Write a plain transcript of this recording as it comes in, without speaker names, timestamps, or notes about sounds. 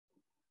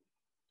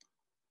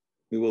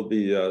We will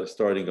be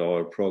starting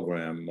our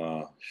program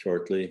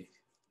shortly.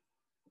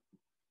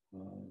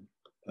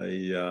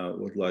 I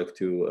would like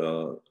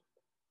to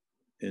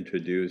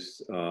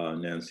introduce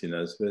Nancy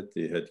Nesbitt,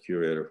 the head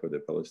curator for the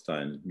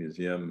Palestine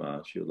Museum.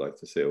 She would like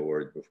to say a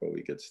word before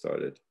we get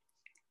started.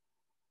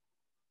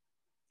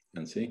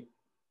 Nancy?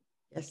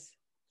 Yes,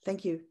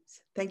 thank you.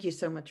 Thank you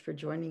so much for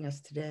joining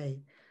us today.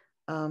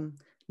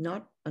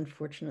 Not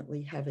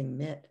unfortunately having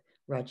met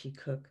Rajie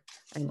Cook,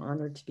 I'm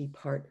honored to be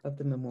part of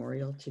the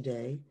memorial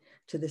today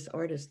to this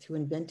artist who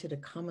invented a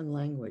common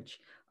language,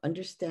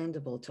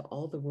 understandable to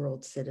all the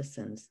world's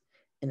citizens,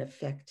 in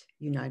effect,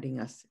 uniting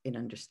us in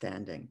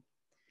understanding.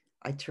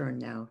 I turn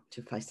now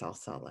to Faisal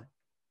Saleh.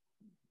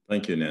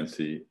 Thank you,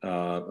 Nancy.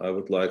 I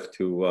would like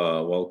to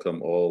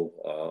welcome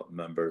all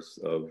members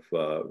of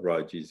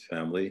Rajie's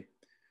family.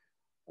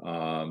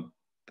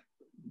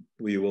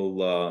 We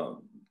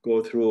will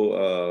go through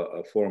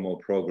a formal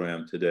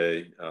program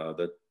today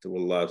that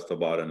will last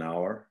about an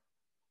hour.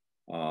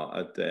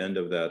 At the end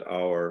of that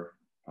hour,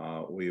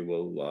 we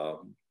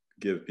will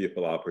give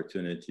people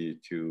opportunity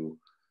to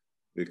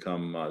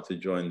to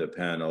join the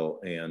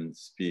panel and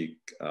speak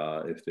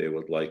if they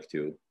would like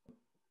to.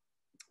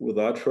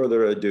 Without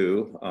further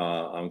ado,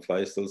 I'm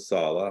Faisal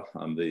Saleh.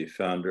 I'm the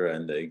founder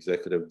and the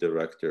executive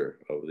director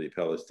of the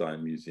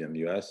Palestine Museum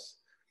US.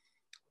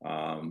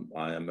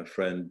 I am a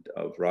friend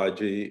of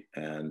Rajie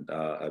and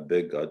a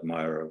big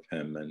admirer of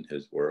him and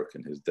his work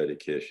and his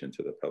dedication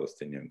to the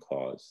Palestinian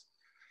cause.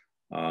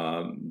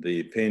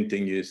 The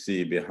painting you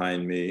see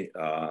behind me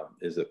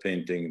is a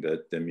painting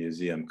that the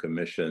museum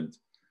commissioned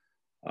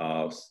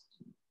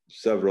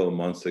several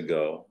months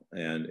ago,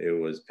 and it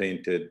was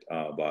painted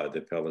by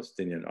the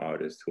Palestinian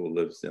artist who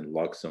lives in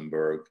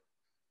Luxembourg,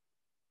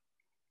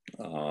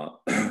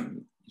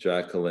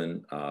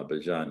 Jacqueline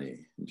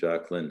Bajani.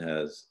 Jacqueline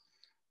has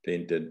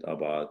painted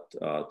about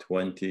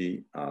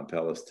 20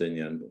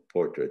 Palestinian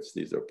portraits.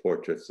 These are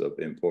portraits of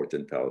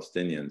important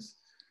Palestinians.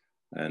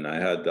 And I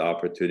had the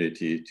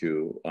opportunity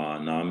to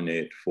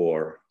nominate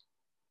 4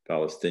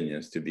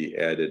 Palestinians to be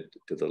added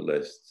to the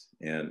list.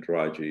 And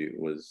Rajie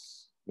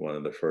was one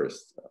of the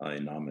first I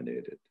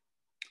nominated.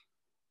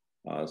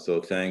 So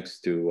thanks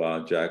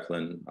to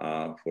Jacqueline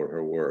for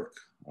her work.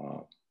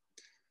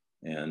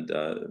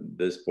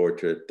 This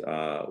portrait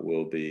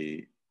will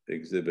be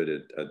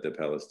exhibited at the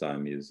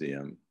Palestine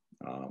Museum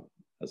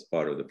as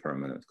part of the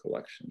permanent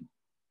collection.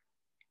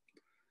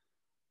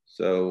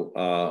 So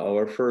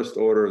our first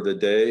order of the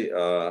day,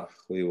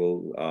 we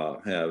will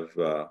have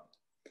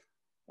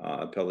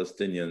a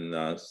Palestinian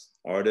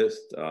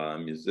artist,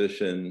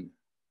 musician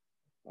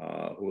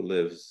who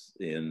lives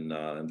in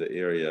the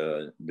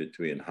area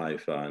between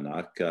Haifa and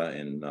Akka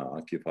in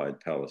occupied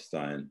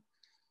Palestine.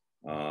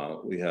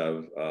 We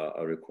have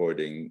a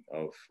recording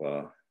of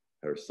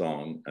her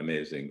song,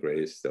 Amazing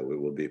Grace, that we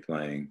will be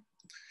playing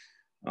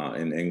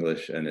in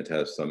English, and it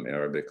has some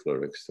Arabic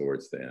lyrics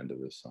towards the end of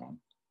the song.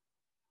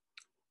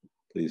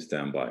 Please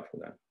stand by for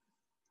that.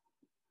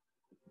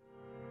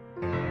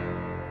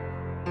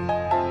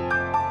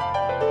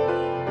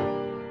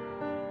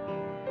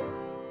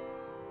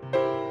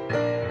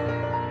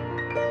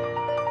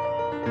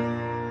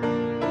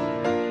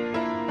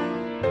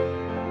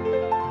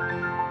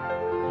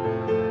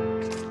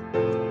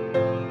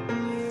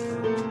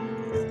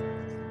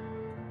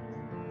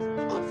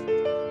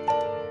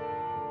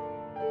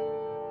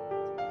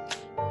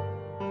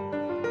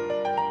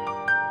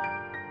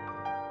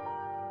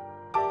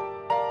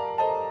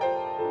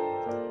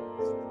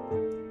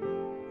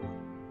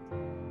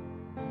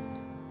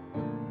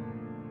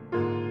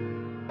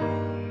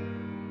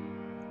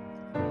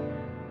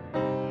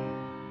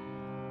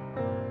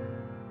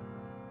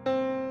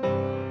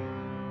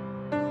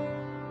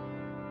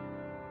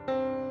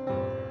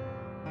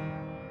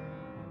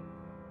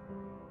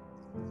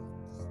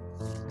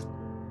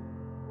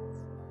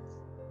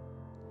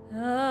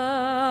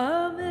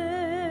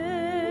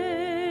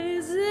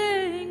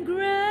 Amazing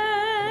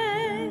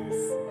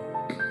grace,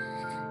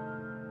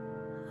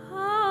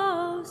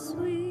 how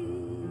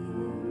sweet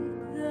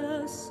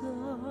the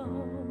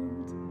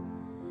sound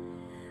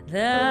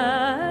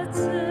that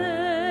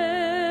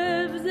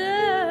saved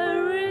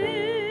a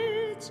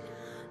wretch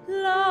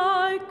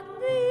like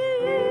me.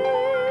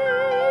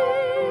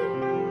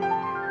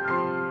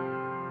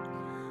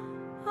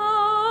 I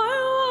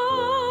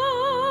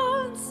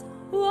once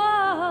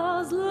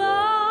was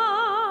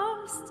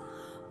lost,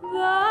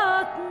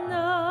 but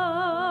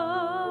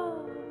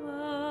now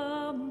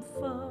I'm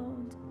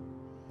found.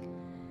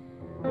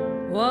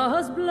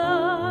 Was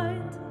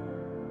blind,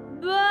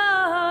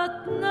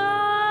 but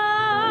now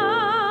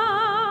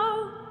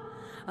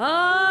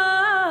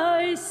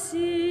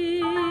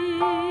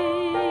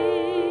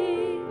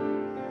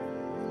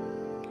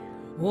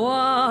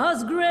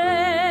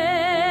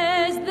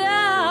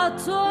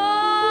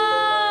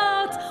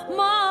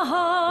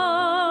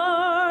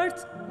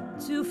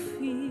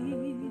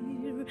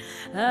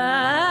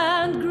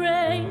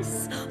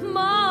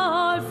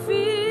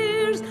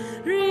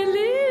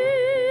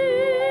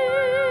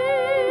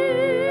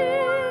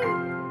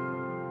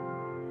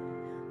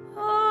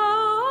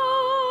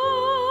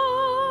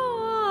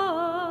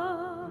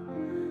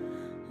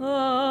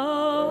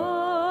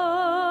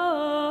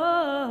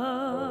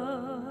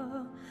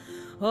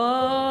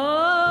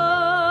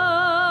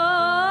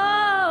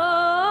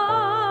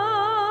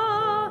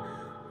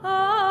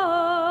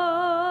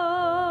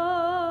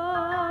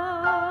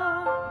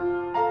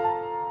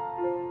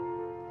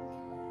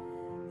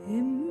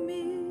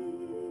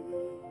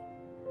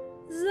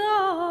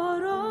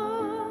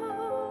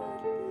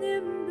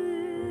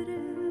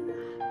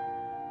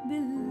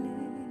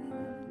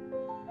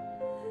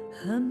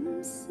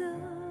همسة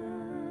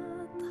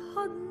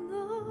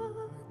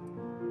حضنك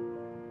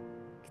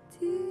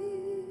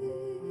كتير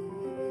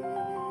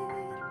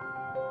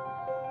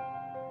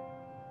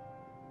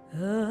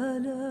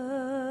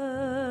آلات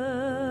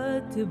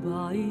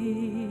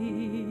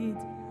بعيد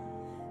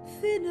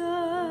في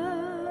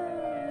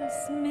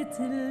ناس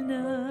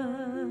مثلنا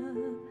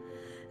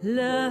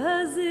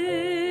لازم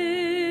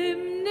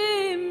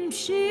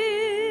نمشي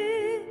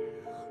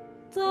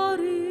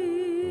طريق.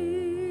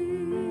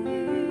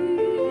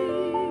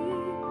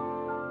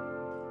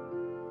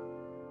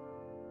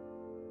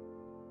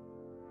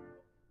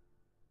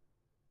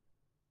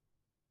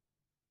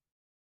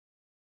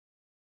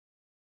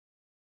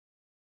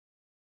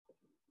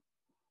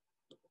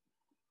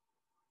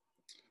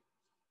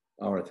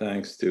 Our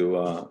thanks to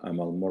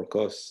Amal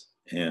Morkos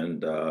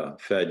and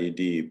Fadi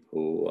Deeb,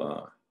 who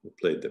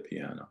played the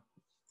piano.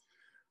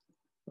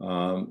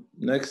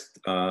 Next,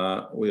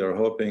 we are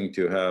hoping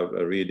to have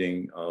a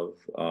reading of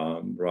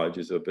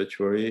Rajie's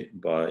obituary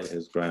by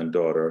his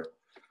granddaughter,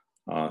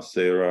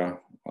 Sarah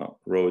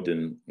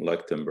Roden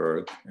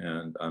Lechtenberg,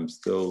 and I'm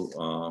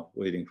still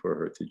waiting for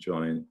her to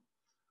join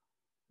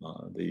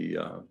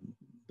the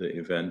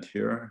event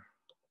here.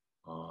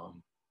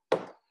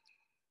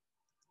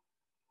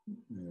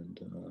 And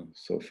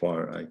so far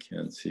I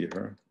can't see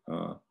her.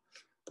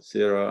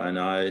 Sarah and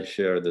I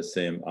share the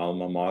same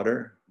alma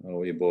mater.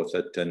 We both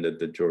attended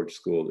the George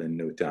School in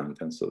Newtown,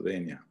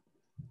 Pennsylvania.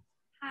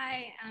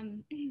 Hi,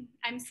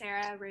 I'm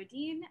Sarah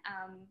Rodin.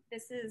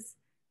 This is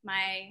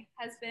my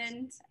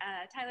husband,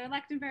 Tyler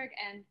Lechtenberg,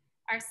 and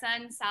our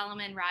son,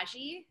 Solomon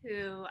Rajie,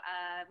 who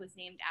was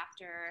named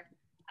after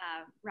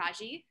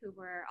Rajie, who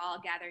we're all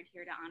gathered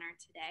here to honor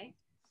today.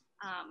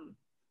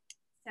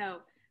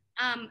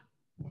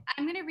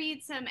 I'm going to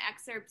read some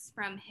excerpts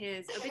from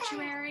his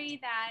obituary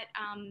that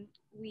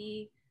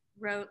we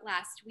wrote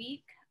last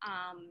week.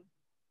 I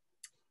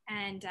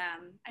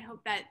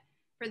hope that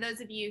for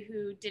those of you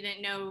who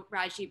didn't know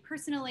Rajie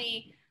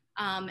personally,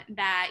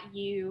 that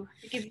it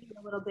gives you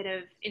a little bit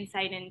of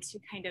insight into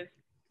kind of,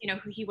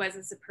 who he was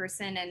as a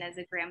person and as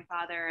a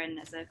grandfather and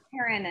as a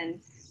parent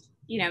and,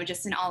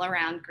 just an all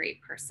around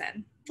great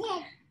person.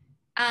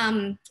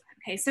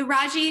 Okay, so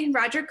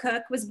Roger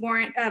Cook was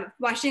born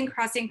Washington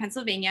Crossing,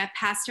 Pennsylvania,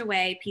 passed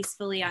away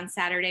peacefully on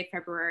Saturday,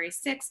 February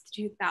 6th,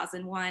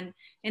 2001,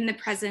 in the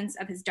presence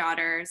of his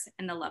daughters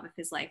and the love of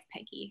his life,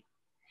 Peggy.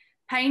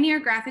 Pioneer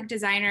graphic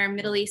designer,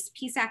 Middle East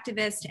peace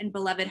activist, and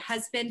beloved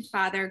husband,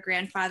 father,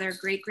 grandfather,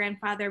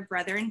 great-grandfather,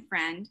 brother, and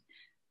friend,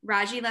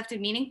 Rajie left a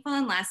meaningful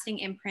and lasting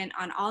imprint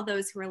on all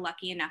those who were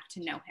lucky enough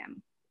to know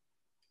him.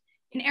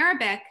 In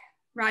Arabic,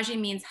 Rajie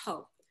means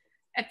hope,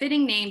 a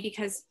fitting name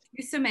because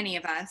to so many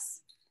of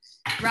us,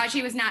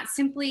 Rajie was not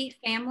simply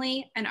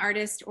family, an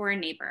artist, or a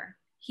neighbor.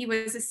 He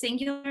was a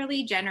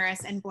singularly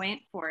generous and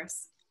buoyant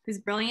force whose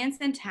brilliance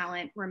and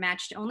talent were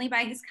matched only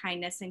by his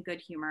kindness and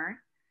good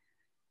humor,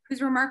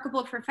 whose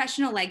remarkable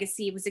professional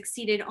legacy was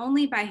exceeded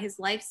only by his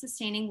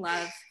life-sustaining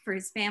love for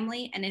his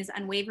family and his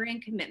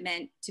unwavering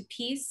commitment to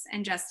peace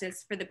and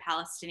justice for the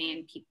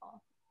Palestinian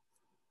people.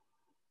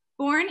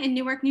 Born in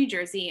Newark, New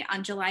Jersey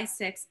on July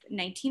 6,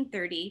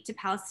 1930, to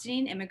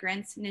Palestinian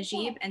immigrants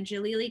Najib and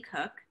Jalili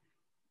Cook,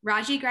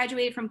 Rajie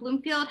graduated from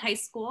Bloomfield High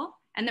School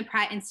and the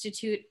Pratt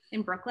Institute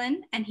in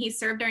Brooklyn, and he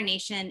served our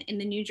nation in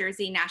the New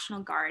Jersey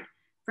National Guard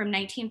from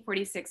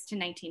 1946 to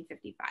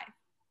 1955.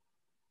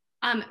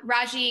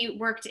 Rajie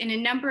worked in a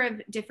number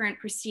of different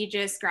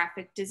prestigious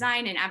graphic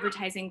design and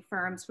advertising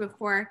firms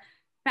before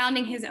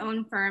founding his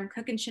own firm,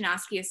 Cook and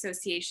Shinosky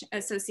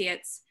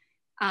Associates,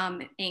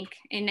 Inc.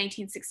 in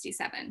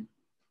 1967.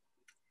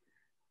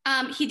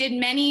 He did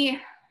many,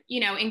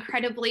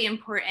 incredibly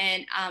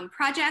important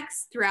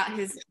projects throughout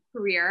his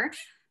career,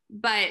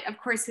 but of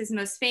course his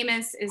most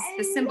famous is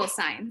the symbol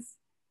signs.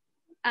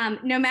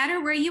 No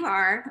matter where you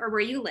are or where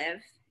you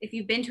live, if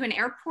you've been to an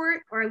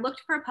airport or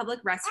looked for a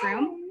public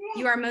restroom,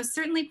 you are most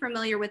certainly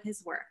familiar with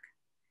his work.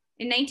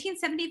 In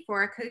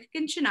 1974, Cook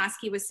and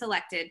Shinosky was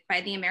selected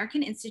by the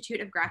American Institute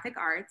of Graphic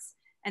Arts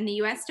and the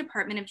US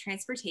Department of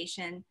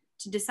Transportation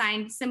to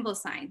design symbol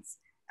signs,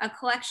 a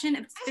collection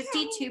of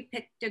 52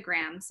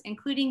 pictograms,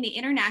 including the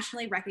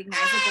internationally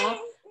recognizable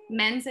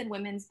men's and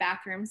women's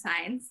bathroom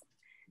signs,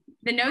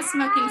 the no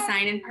smoking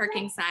sign and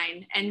parking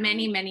sign, and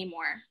many, many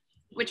more,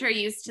 which are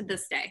used to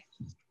this day.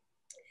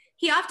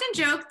 He often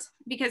joked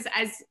because,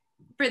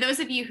 for those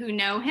of you who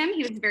know him,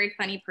 he was a very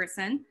funny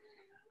person.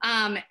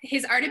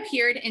 His art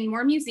appeared in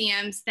more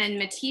museums than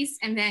Matisse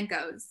and Van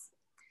Gogh's.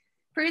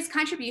 For his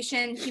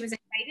contribution, he was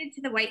invited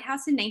to the White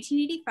House in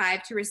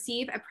 1985 to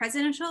receive a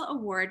presidential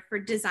award for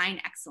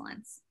design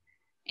excellence.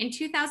 In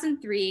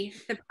 2003,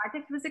 the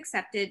project was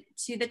accepted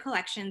to the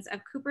collections of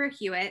Cooper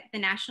Hewitt, the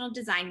National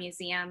Design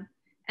Museum,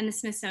 and the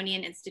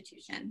Smithsonian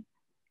Institution.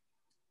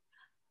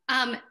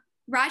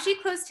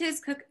 Rajie closed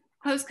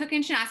Cook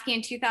and Shinosky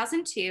in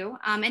 2002,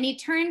 and he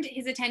turned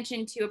his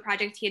attention to a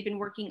project he had been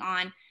working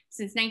on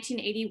since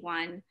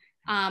 1981,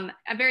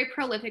 a very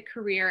prolific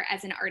career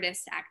as an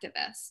artist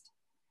activist.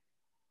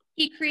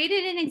 He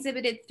created and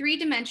exhibited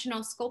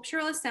three-dimensional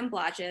sculptural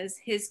assemblages,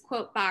 his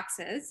quote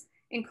boxes,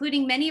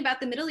 including many about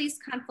the Middle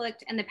East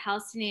conflict and the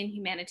Palestinian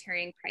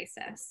humanitarian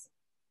crisis.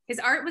 His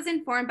art was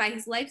informed by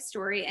his life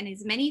story and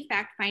his many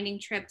fact-finding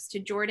trips to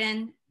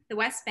Jordan, the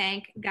West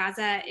Bank,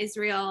 Gaza,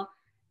 Israel,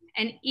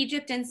 and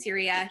Egypt and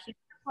Syria. He worked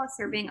while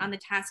serving on the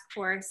task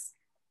force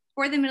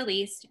for the Middle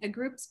East, a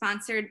group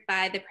sponsored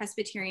by the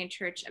Presbyterian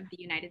Church of the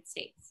United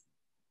States.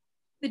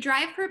 The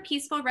drive for a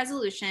peaceful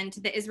resolution to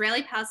the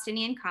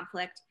Israeli-Palestinian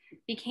conflict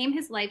became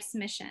his life's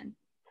mission,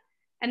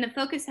 and the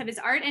focus of his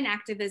art and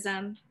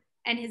activism,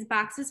 and his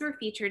boxes were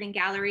featured in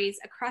galleries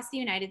across the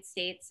United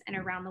States and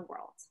around the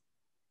world.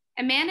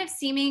 A man of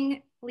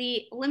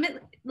seemingly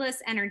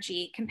limitless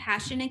energy,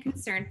 compassion, and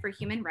concern for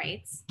human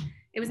rights,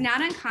 it was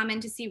not uncommon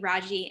to see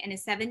Rajie in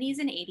his 70s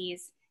and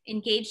 80s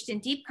engaged in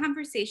deep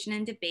conversation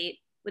and debate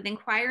with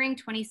inquiring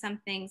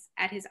 20-somethings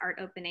at his art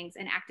openings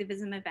and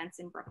activism events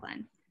in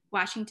Brooklyn,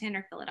 Washington,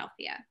 or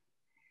Philadelphia.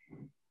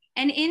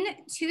 And in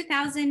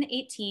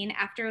 2018,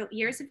 after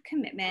years of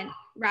commitment,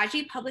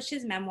 Rajie published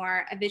his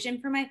memoir, A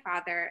Vision for My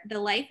Father, the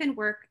life and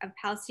work of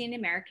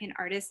Palestinian-American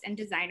artist and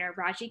designer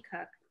Rajie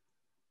Cook,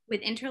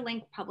 with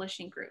Interlink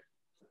Publishing Group.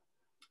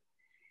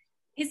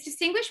 His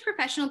distinguished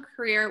professional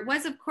career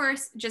was, of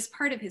course, just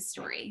part of his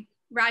story.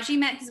 Rajie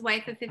met his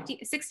wife of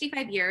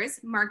 65 years,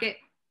 Margaret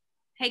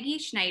Peggy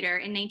Schneider,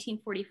 in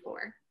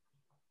 1944.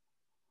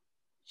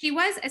 She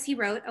was, as he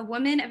wrote, a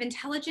woman of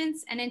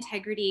intelligence and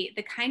integrity,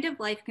 the kind of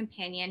life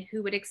companion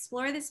who would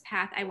explore this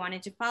path I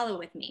wanted to follow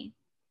with me.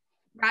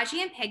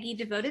 Rajie and Peggy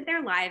devoted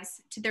their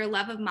lives to their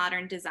love of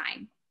modern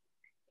design.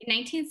 In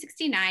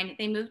 1969,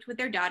 they moved with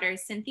their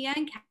daughters, Cynthia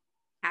and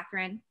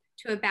Catherine,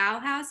 to a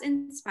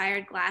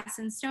Bauhaus-inspired glass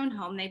and stone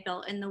home they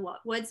built in the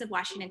woods of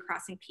Washington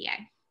Crossing, PA.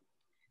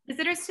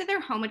 Visitors to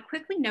their home would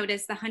quickly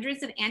notice the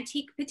hundreds of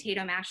antique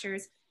potato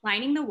mashers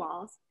lining the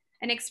walls,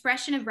 an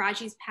expression of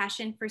Rajie's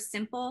passion for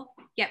simple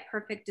yet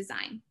perfect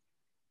design.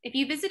 If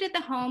you visited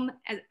the home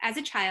as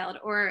a child,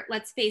 or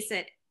let's face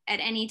it, at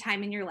any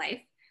time in your life,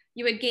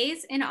 you would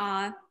gaze in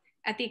awe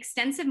at the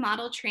extensive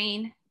model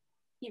train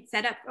he'd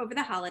set up over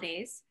the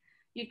holidays.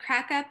 You'd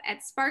crack up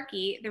at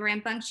Sparky, the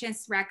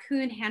rambunctious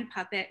raccoon hand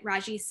puppet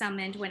Rajie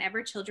summoned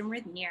whenever children were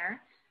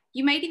near.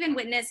 You might even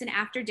witness an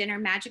after-dinner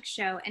magic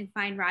show and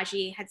find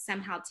Rajie had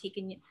somehow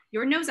taken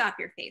your nose off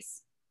your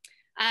face.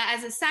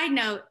 As a side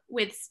note,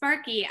 with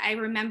Sparky, I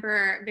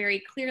remember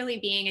very clearly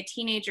being a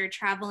teenager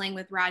traveling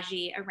with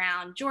Rajie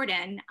around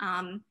Jordan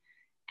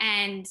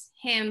and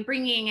him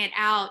bringing it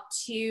out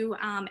to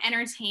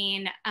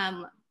entertain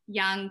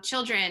young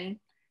children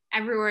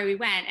everywhere we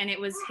went. And it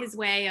was his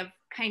way of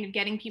kind of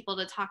getting people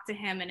to talk to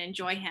him and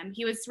enjoy him.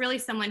 He was really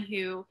someone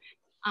who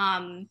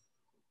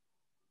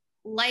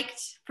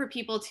liked for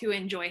people to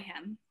enjoy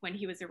him when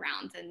he was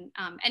around.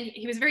 And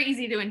he was very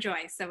easy to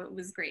enjoy, so it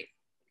was great.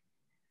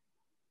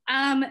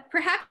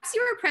 Perhaps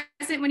you were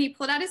present when he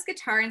pulled out his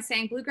guitar and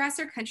sang bluegrass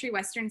or country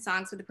western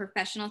songs with a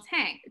professional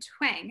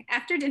twang.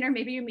 After dinner,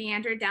 maybe you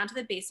meandered down to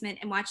the basement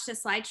and watched a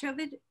slideshow of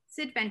his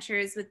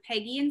adventures with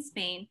Peggy in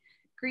Spain,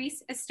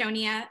 Greece,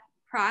 Estonia,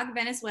 Prague,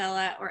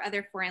 Venezuela, or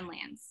other foreign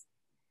lands.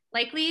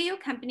 Likely you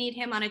accompanied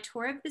him on a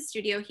tour of the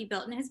studio he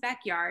built in his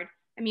backyard,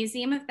 a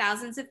museum of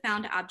thousands of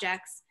found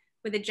objects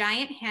with a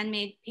giant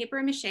handmade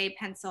papier-mâché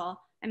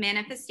pencil, a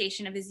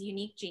manifestation of his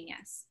unique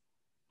genius.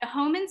 The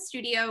home and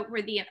studio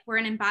were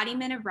an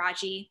embodiment of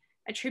Rajie,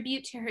 a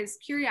tribute to his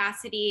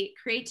curiosity,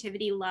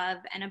 creativity, love,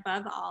 and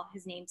above all,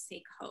 his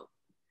namesake hope.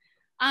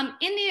 In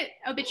the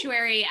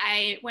obituary,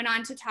 I went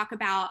on to talk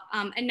about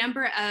a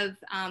number of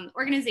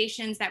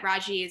organizations that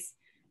Rajie's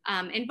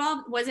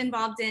was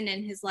involved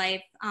in his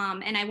life.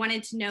 And I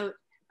wanted to note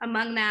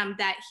among them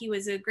that he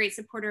was a great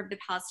supporter of the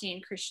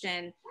Palestinian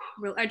Christian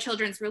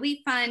Children's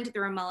Relief Fund, the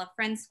Ramallah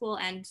Friends School,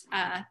 and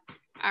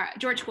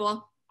George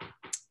School.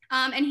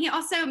 And he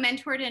also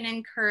mentored and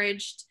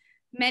encouraged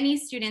many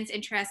students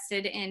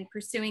interested in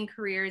pursuing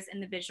careers in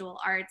the visual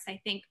arts. I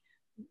think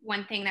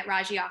one thing that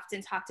Rajie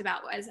often talked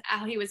about was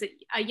how he was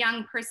a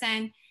young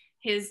person.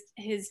 His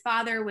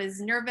father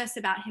was nervous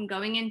about him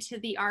going into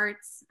the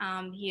arts.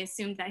 He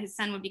assumed that his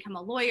son would become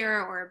a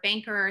lawyer or a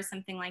banker or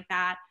something like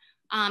that.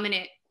 And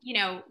it,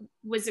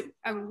 was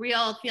a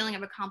real feeling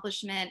of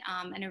accomplishment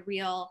and a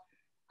real,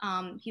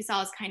 he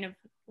saw as kind of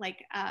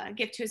like a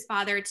gift to his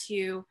father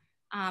to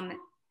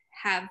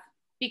have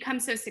become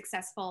so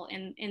successful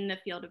in the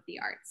field of the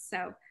arts.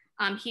 So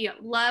he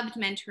loved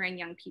mentoring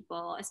young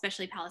people,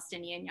 especially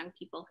Palestinian young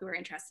people who are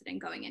interested in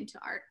going into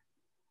art.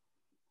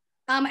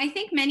 I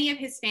think many of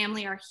his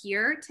family are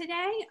here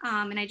today.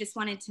 And I just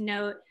wanted to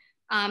note,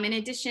 in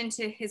addition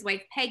to his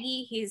wife,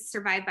 Peggy, he's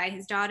survived by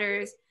his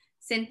daughters,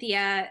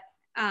 Cynthia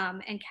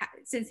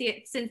Rodine,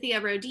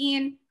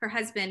 her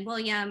husband,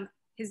 William,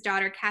 his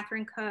daughter,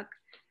 Catherine Cook,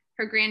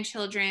 her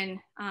grandchildren,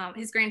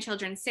 his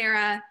grandchildren,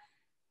 Sarah,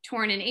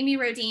 Torn and Amy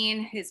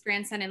Rodine, his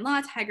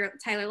grandson-in-law,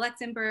 Tyler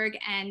Lechtenberg,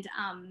 and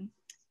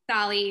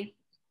Thali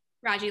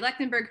Rajie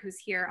Lechtenberg, who's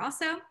here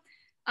also.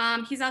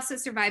 He's also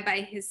survived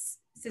by his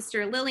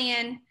sister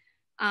Lillian,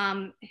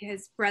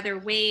 his brother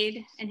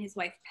Wade and his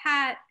wife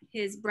Pat,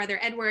 his brother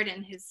Edward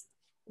and his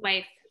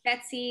wife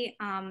Betsy,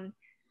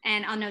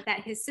 And I'll note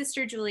that his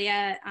sister,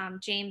 Julia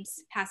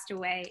James, passed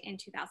away in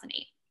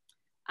 2008.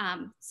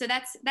 So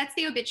that's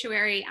the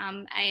obituary.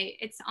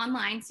 It's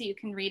online, so you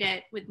can read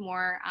it with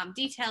more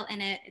detail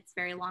in it. It's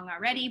very long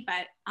already,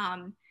 but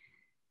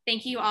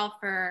thank you all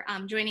for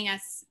joining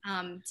us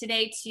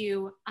today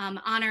to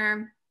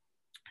honor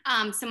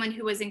someone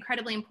who was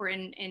incredibly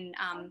important in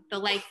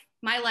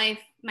my life,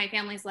 my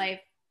family's life,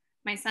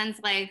 my son's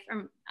life,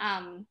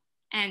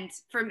 and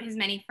for his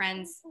many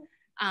friends.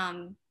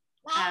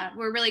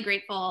 We're really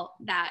grateful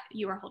that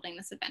you are holding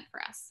this event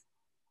for us.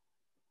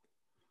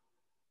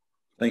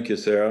 Thank you,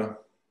 Sarah.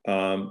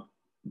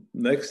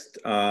 Next,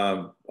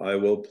 I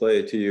will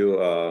play to you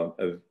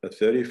a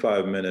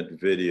 35-minute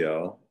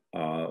video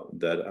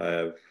that I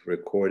have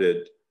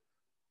recorded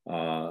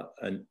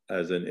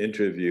as an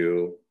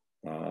interview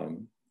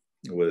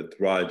with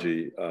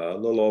Rajie a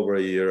little over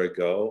a year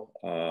ago.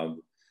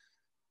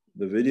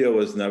 The video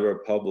was never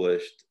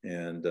published,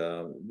 and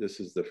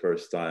this is the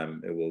first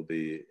time it will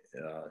be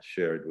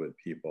shared with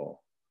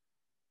people.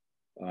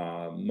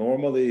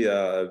 Normally,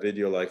 a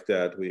video like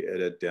that, we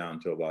edit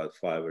down to about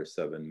 5 or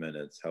 7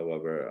 minutes.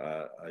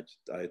 However,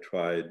 I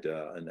tried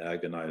and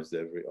agonized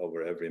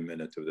over every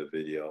minute of the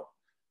video.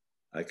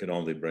 I could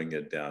only bring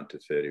it down to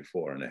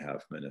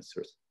 34.5 minutes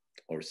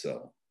or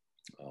so.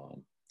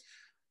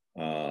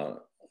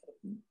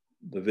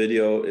 The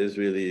video is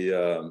really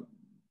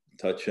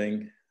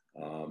touching,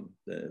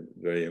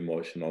 very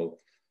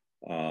emotional.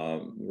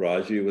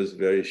 Rajie was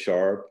very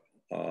sharp,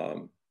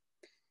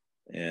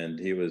 and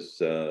he was,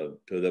 to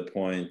the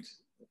point,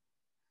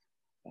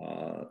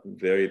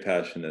 very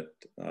passionate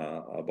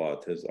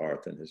about his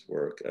art and his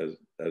work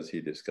as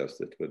he discussed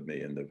it with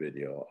me in the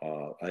video.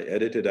 I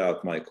edited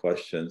out my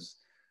questions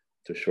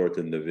to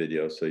shorten the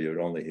video, so you'd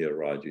only hear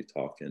Rajie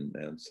talking,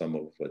 and some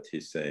of what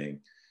he's saying,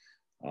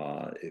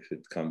 if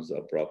it comes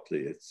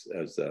abruptly, it's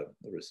as a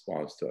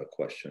response to a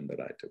question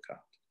that I took out.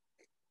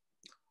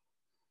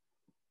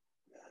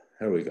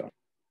 Here we go.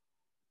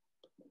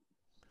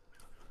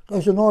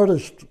 As an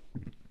artist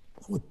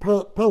with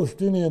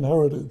Palestinian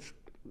heritage,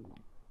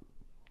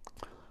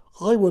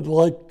 I would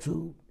like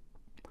to,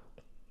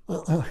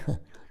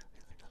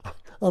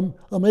 I'm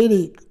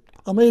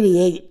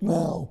 88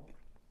 now.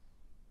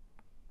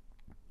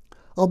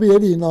 I'll be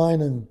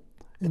 89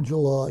 in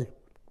July.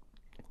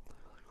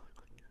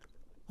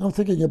 I'm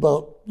thinking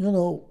about,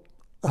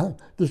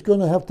 there's going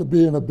to have to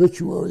be an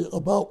obituary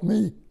about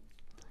me.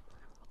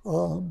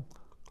 What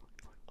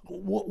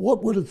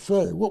would it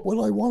say? What would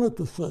I want it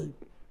to say?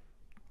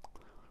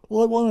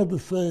 Well, I wanted to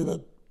say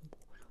that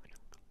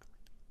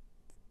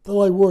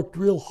I worked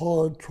real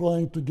hard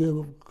trying to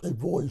give a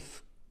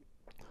voice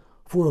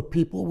for a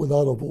people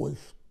without a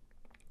voice,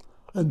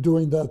 and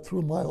doing that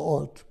through my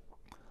art,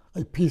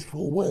 a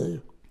peaceful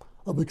way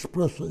of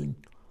expressing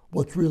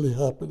what's really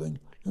happening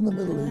in the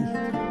Middle East.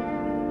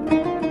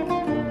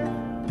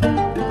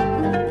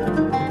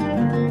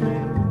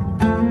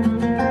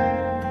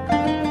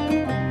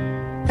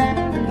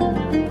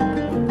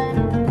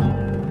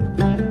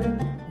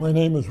 My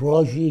name is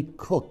Rajie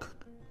Cook.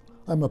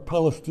 I'm a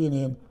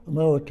Palestinian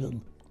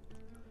American.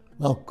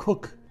 Now,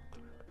 Cook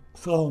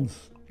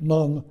sounds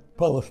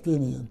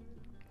non-Palestinian,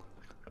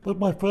 but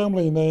my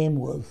family name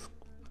was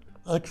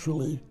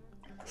actually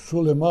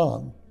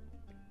Suleiman.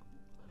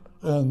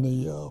 And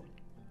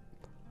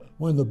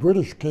when the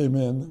British came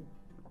in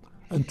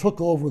and took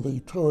over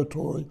the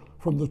territory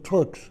from the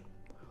Turks,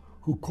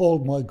 who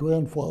called my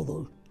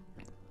grandfather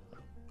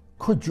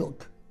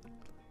Kujuk.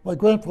 My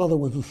grandfather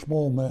was a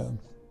small man,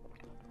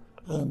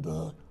 and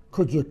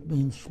Kujuk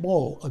means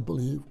small, I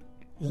believe,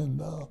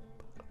 in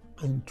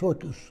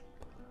Turkish.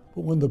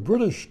 But when the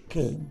British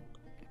came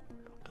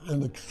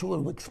and sort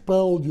of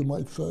expelled, you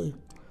might say,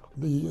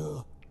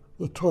 the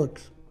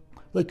Turks,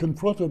 they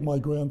confronted my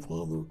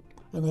grandfather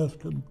and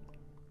asked him,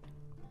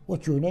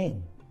 "What's your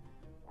name?"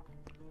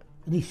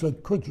 And he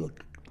said,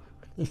 "Kujuk."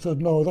 They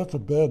said, "No, that's a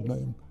bad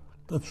name.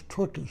 That's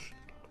Turkish.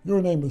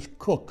 Your name is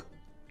Cook."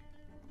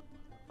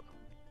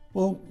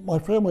 Well, my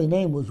family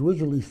name was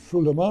originally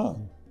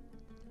Suleiman.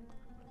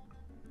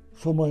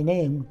 So my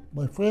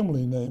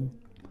family name,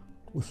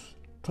 was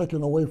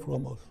taken away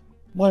from us.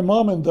 My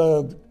mom and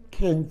dad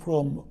came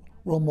from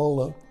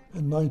Ramallah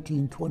in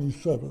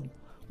 1927.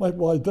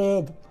 My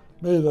dad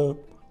made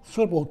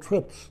several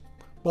trips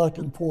back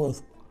and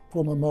forth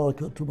from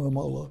America to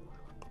Ramallah,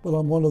 but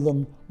on one of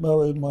them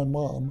married my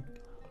mom.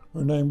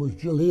 Her name was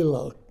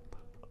Jalila.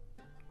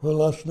 Her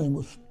last name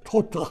was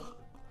Tota,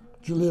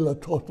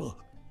 Jalila Tota.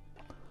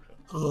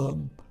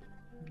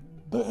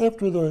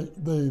 After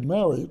they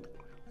married,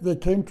 they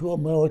came to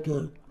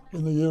America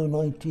in the year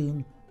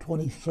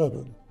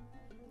 1927.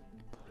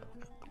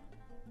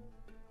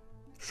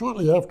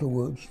 Shortly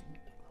afterwards,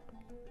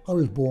 I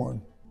was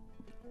born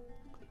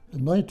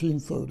in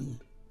 1930.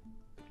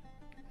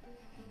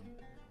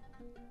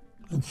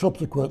 And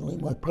subsequently,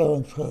 my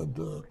parents had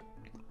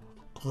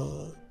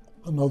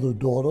another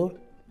daughter,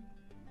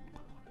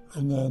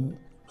 and then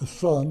a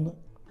son,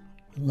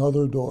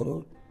 another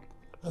daughter,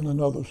 and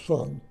another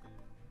son.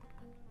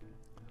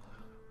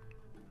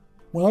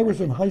 When I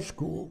was in high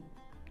school,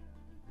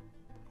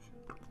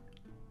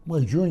 my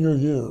junior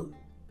year,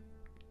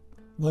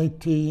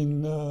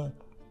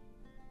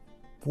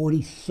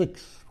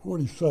 1946,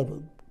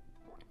 47,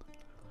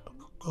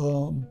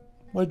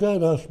 my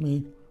dad asked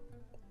me,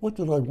 what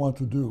did I want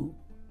to do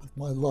with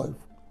my life?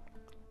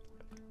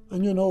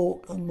 And you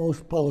know, and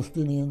most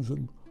Palestinians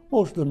and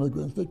most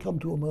immigrants, they come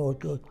to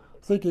America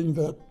thinking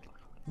that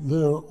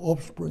their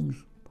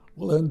offsprings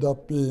will end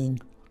up being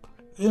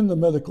in the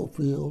medical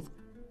field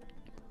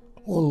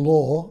or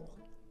law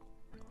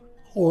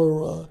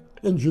or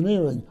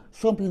engineering,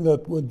 something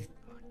that would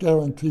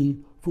guarantee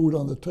food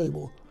on the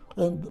table.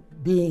 And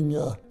being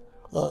a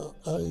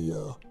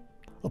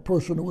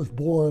person who was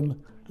born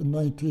in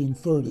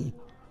 1930,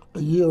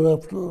 a year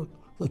after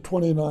the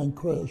 29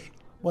 crash,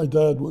 my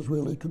dad was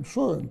really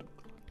concerned,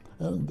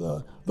 and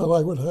that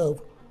I would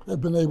have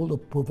been able to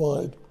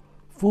provide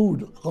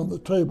food on the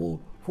table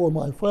for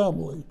my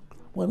family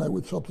when I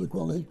would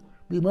subsequently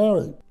be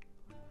married.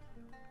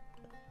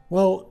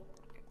 Well,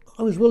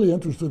 I was really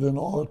interested in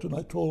art, and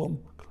I told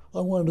him I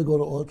wanted to go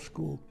to art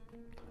school.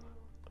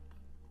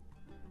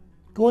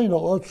 Going to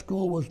art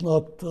school was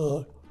not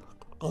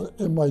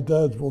in my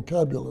dad's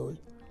vocabulary.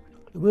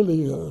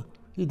 Really,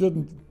 he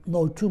didn't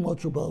know too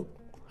much about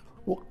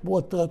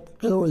what that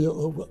area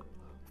of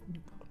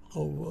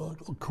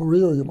a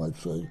career, you might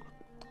say,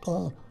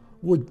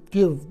 would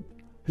give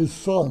his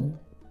son,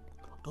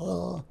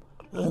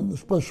 and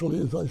especially,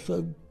 as I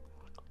said,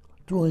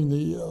 during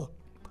the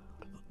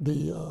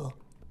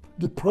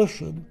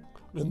Depression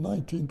in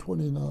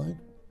 1929.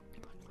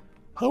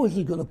 How is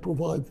he going to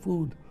provide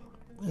food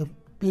if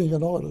being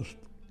an artist?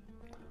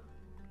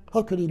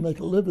 How could he make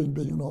a living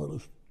being an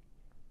artist?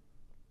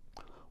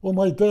 Well,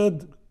 my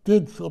dad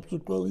did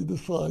subsequently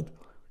decide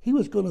he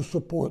was going to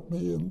support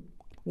me in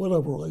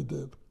whatever I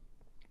did.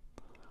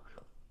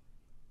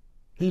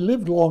 He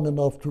lived long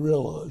enough to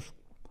realize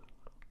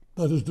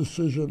that his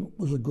decision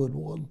was a good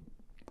one.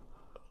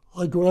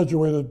 I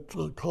graduated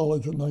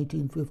college in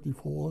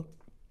 1954.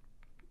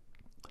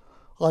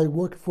 I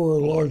worked for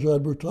a large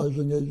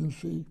advertising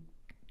agency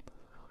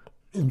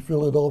in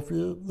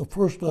Philadelphia, the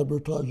first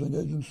advertising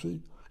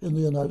agency in the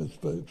United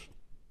States.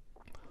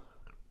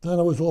 Then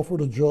I was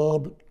offered a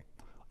job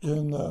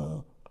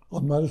on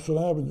Madison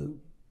Avenue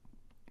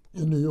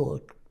in New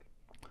York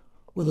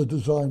with a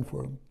design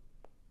firm.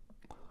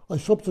 I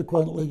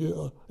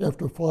subsequently,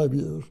 after 5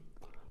 years,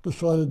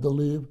 decided to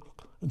leave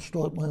and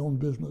start my own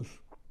business.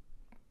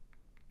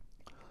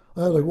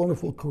 I had a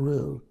wonderful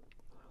career.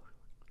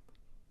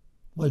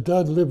 My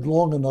dad lived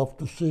long enough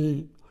to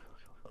see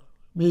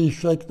me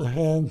shake the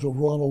hands of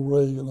Ronald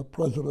Reagan, the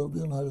President of the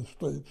United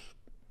States.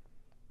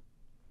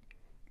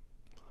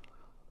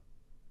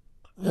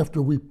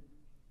 After we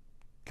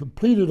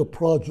completed a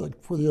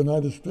project for the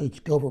United States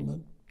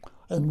government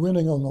and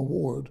winning an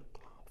award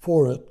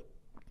for it,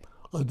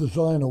 a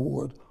design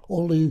award,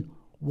 only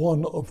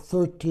one of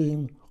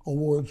 13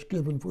 awards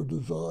given for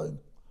design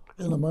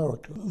in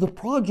America. The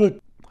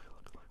project,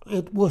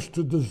 it was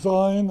to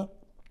design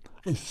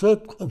a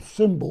set of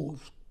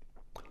symbols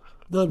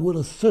that would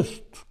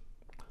assist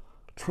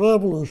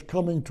travelers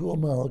coming to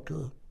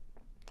America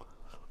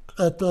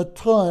at that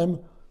time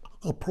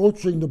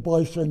approaching the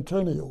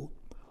bicentennial.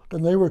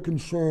 And they were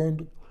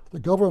concerned, the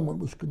government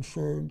was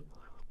concerned,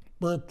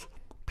 that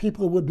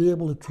people would be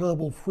able to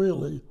travel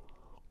freely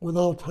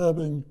without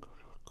having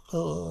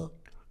a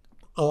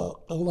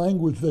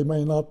language they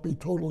may not be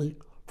totally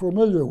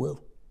familiar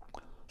with.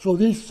 So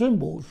these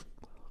symbols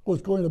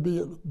was going to be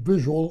a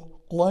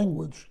visual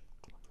language,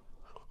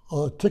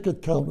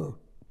 ticket counter,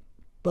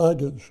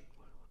 baggage,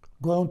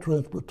 ground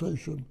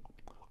transportation,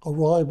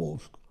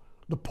 arrivals,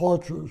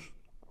 departures,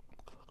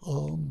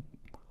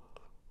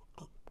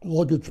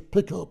 luggage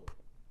pickup.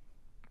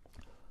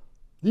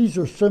 These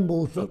are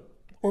symbols that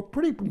are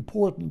pretty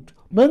important.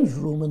 Men's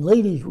room and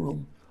ladies'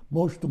 room,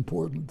 most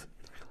important.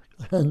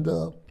 And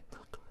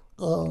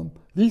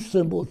these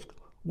symbols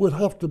would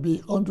have to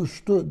be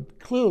understood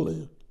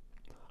clearly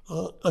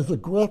as a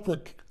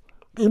graphic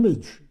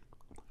image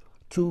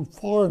to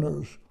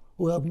foreigners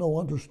who have no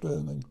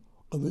understanding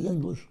of the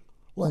English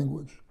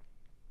language.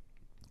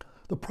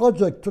 The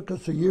project took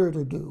us a year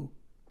to do.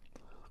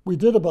 We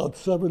did about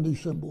 70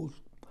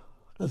 symbols.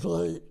 As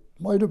I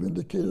might have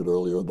indicated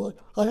earlier, but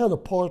I had a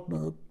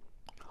partner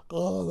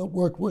that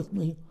worked with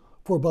me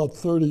for about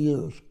 30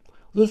 years.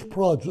 This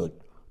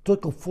project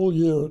took a full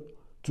year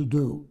to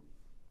do.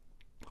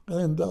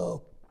 And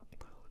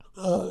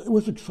it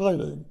was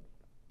exciting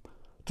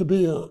to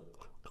be a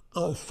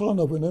son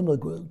of an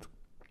immigrant,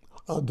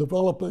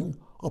 developing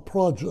a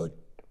project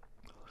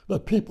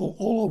that people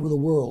all over the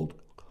world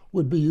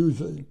would be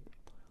using.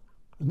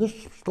 And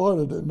this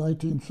started in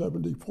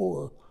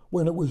 1974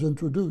 when it was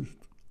introduced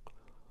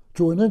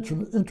to an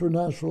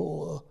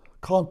international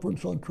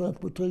conference on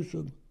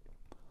transportation.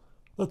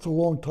 That's a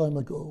long time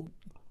ago.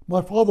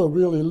 My father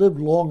really lived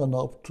long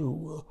enough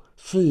to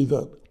see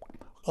that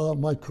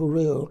my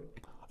career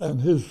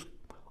and his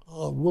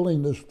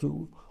willingness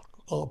to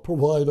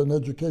provide an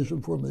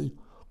education for me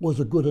was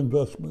a good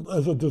investment.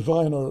 As a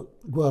designer,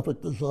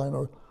 graphic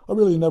designer, I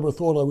really never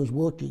thought I was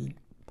working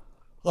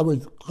I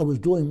was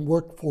doing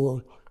work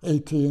for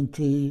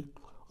AT&T,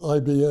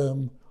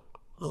 IBM,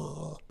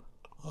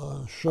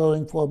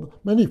 sharing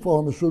many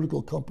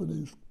pharmaceutical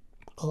companies.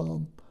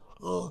 All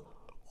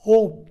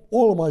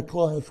of my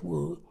clients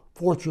were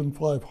Fortune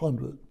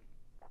 500.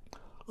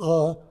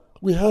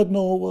 We had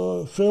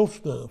no sales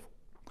staff.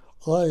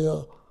 I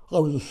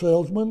was a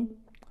salesman,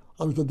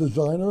 I was a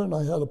designer, and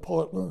I had a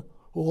partner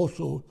who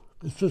also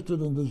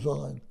assisted in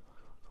design.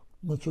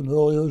 Mentioned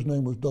earlier, his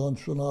name was Don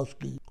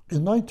Shanowski.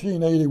 In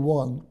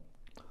 1981,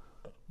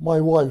 my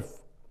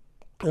wife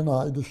and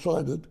I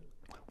decided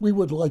we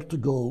would like to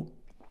go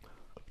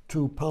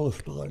to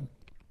Palestine.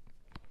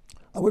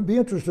 I would be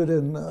interested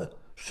in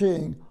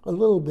seeing a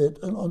little bit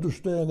and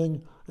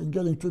understanding and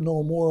getting to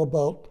know more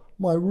about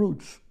my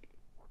roots.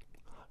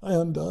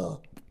 And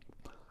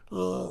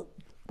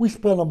we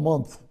spent a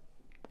month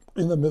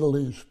in the Middle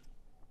East.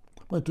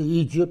 Went to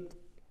Egypt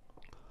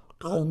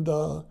and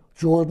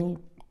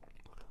Jordan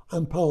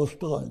and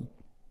Palestine.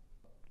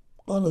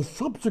 On a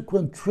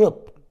subsequent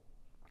trip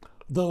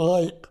that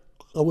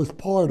I was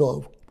part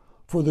of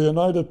for the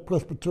United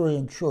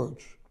Presbyterian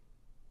Church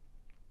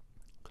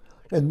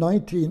in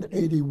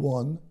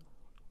 1981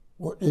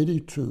 or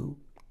 82,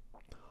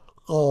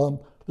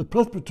 the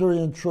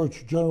Presbyterian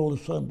Church General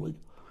Assembly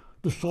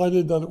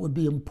decided that it would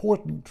be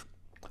important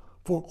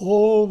for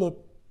all the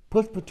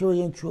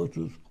Presbyterian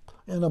churches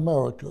in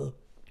America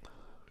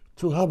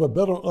to have a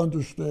better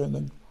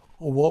understanding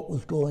of what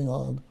was going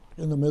on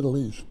in the Middle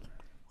East.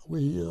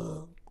 We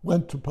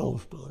went to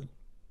Palestine.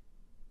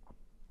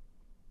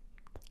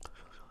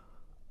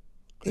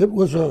 It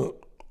was an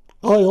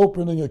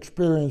eye-opening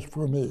experience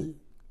for me,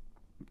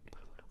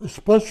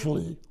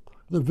 especially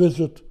the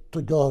visit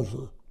to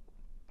Gaza.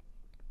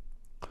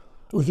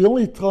 It was the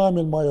only time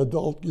in my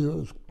adult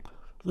years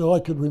that I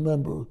could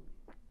remember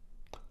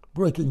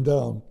breaking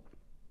down.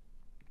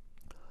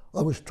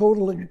 I was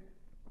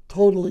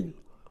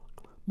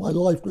my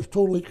life was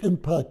totally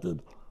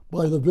impacted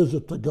by the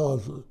visit to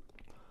Gaza,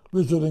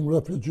 visiting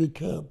refugee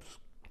camps,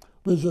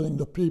 visiting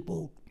the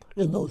people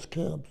in those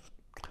camps,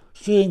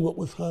 seeing what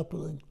was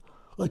happening.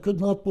 I could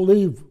not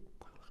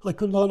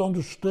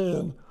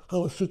understand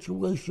how a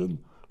situation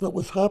that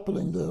was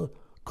happening there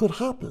could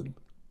happen.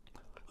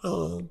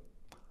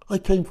 I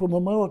came from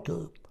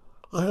America.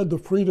 I had the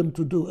freedom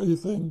to do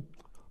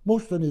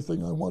most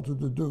anything I wanted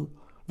to do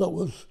that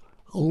was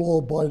a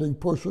law-abiding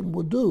person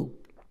would do.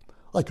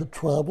 I could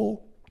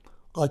travel.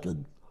 I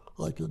could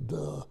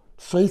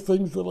say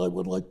things that I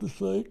would like to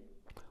say,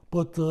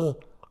 but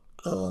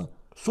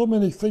so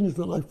many things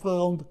that I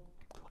found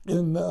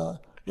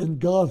in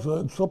Gaza,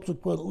 and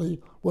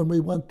subsequently when we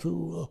went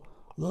to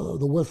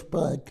the West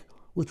Bank,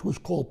 which was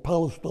called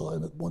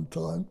Palestine at one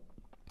time,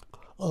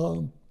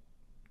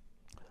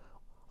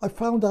 I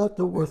found out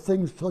there were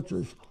things such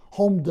as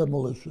home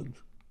demolitions,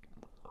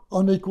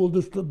 unequal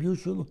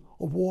distribution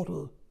of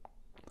water,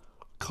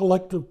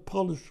 collective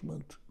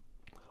punishment,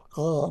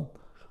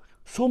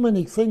 so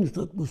many things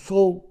that were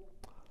so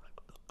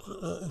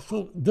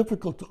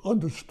difficult to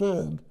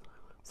understand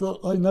that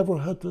I never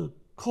had to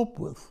cope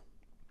with.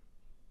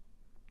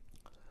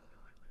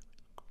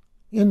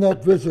 In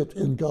that visit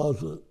in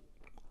Gaza,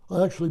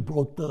 I actually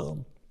broke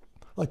down.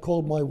 I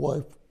called my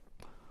wife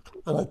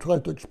and I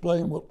tried to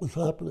explain what was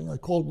happening. I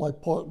called my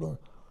partner.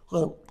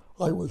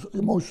 I was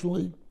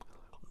emotionally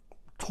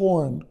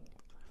torn,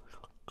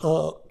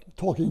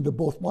 talking to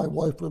both my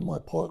wife and my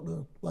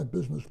partner, my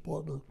business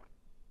partner.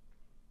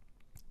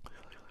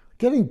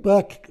 Getting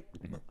back,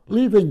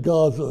 leaving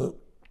Gaza,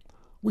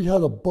 we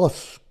had a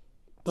bus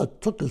that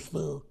took us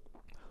there.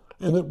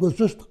 And it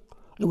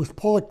was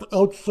parked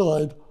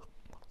outside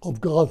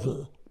of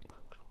Gaza,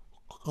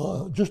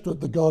 just at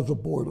the Gaza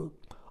border.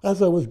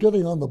 As I was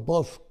getting on the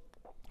bus,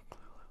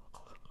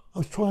 I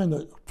was trying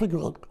to figure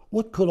out,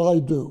 what could I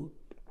do?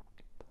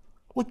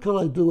 What could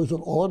I do as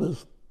an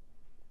artist?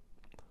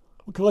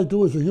 What could I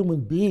do as a human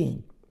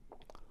being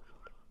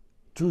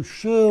to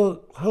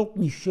help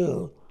me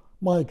share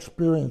my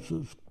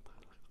experiences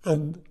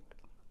and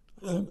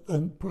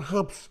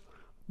perhaps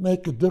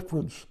make a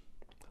difference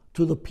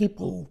to the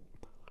people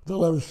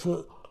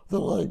that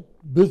I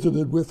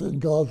visited with in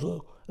Gaza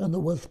and the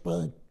West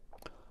Bank?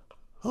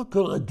 How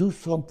could I do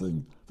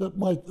something that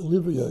might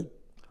alleviate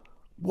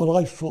what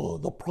I saw,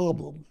 the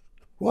problems?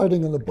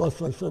 Riding in the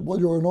bus, I said, well,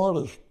 you're an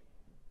artist.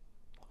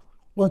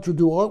 Why don't you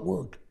do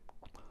artwork?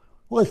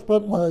 Well, I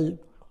spent my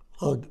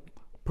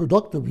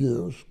productive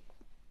years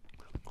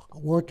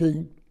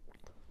working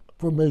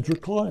for major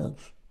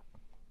clients,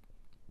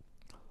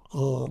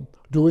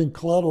 doing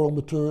collateral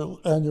material,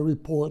 annual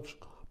reports,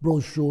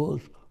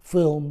 brochures,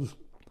 films.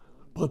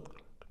 But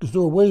is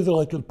there a way that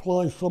I could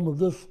apply some of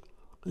this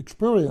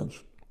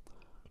experience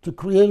to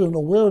create an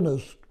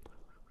awareness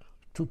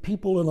to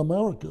people in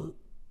America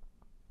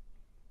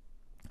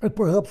and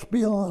perhaps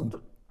beyond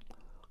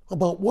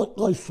about what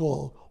I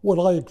saw, what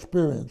I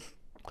experienced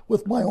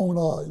with my own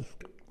eyes?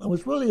 I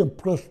was really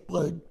impressed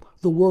by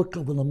the work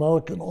of an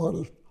American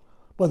artist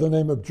by the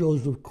name of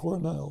Joseph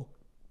Cornell.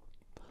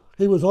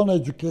 He was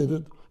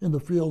uneducated in the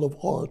field of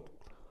art,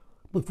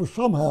 but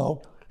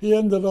somehow he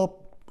ended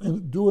up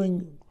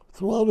doing,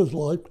 throughout his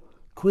life,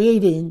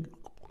 creating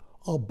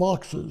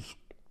boxes.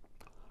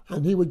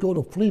 And he would go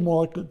to flea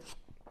markets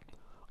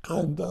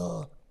and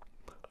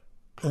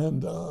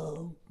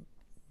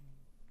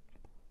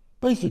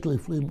basically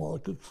flea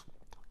markets,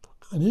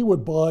 and he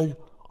would buy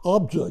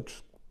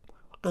objects,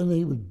 and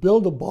he would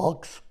build a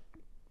box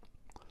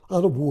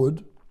out of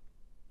wood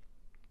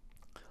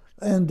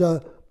and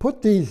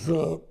put these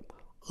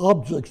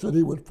objects that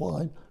he would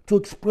find to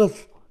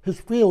express his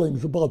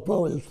feelings about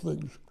various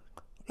things.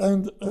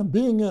 And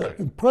being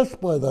impressed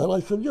by that,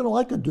 I said, you know,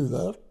 I could do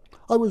that.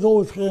 I was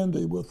always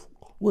handy with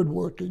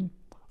woodworking,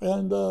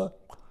 and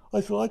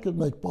I said I could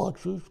make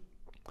boxes.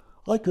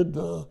 I could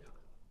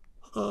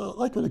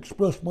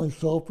express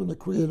myself in a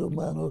creative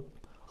manner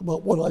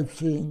about what I've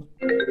seen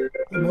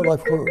and what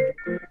I've heard.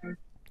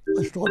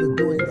 I started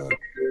doing that.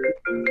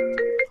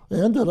 I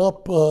ended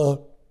up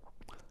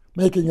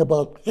making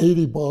about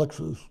 80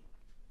 boxes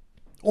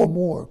or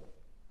more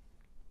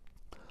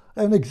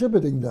and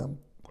exhibiting them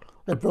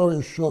at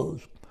various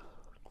shows.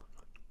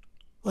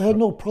 I had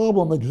no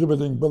problem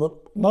exhibiting,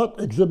 but not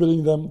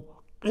exhibiting them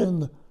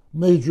in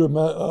major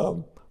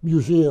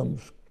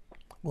museums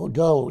or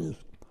galleries.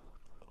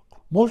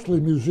 Mostly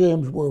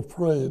museums were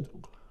afraid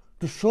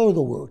to show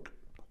the work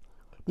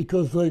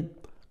because they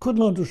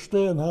couldn't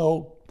understand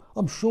how,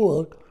 I'm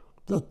sure,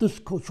 that this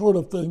sort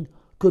of thing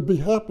could be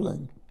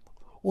happening,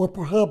 or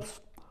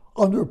perhaps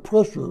under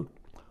pressure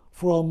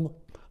from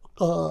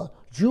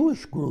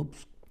Jewish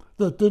groups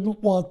that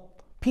didn't want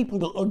people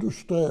to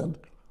understand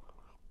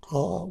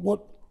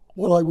what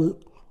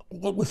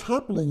was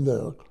happening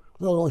there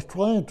that I was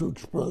trying to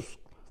express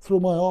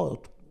through my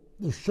art.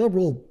 There's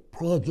several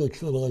projects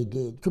that I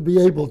did to be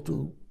able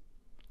to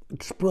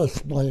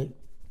express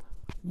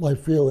my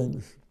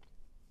feelings.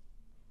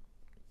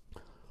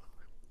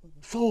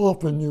 So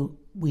often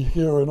we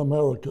hear in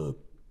America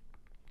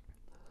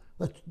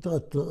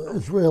that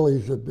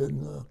Israelis have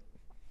been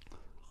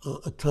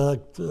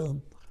attacked,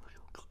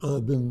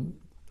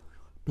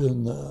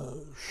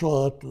 been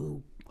shot,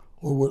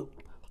 or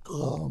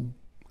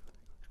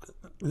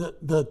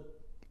that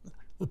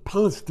the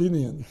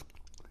Palestinians,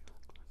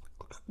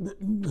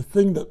 the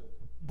thing that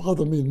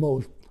bothered me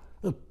most,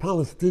 that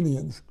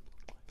Palestinians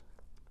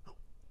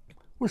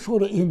were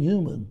sort of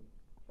inhuman.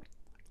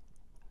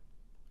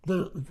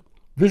 They're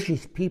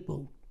vicious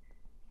people.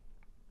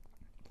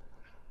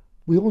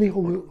 We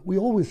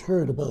always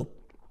heard about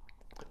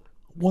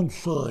one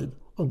side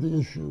of the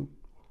issue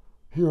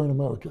here in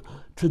America.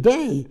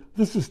 Today,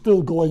 this is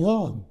still going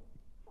on.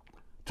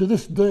 To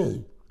this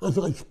day, as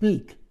I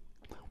speak,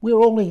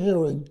 we're only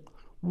hearing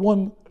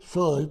one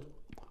side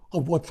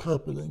of what's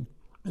happening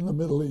in the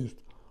Middle East.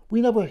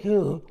 We never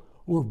hear,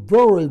 or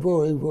very,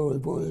 very, very,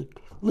 very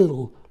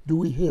little do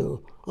we hear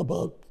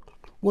about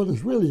what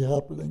is really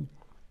happening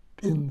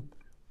in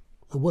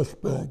the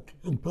West Bank,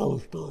 in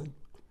Palestine,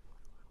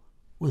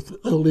 with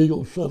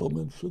illegal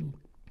settlements. And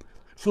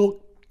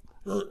so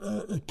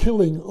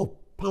killing of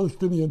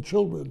Palestinian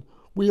children.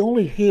 We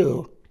only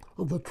hear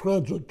of the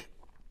tragic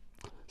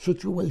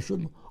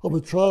situation of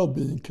a child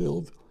being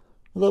killed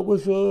that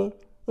was a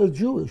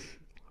Jewish,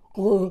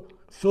 or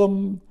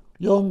some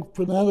young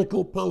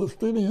fanatical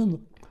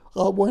Palestinian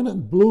went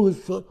and blew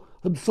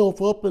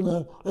himself up in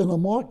a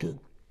market.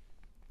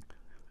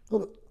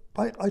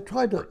 I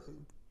tried to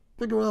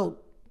figure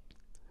out,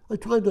 I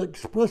tried to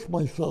express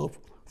myself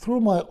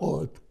through my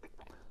art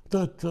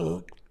that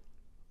the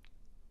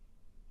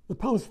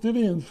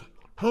Palestinians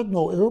had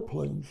no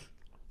airplanes,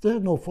 they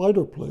had no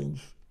fighter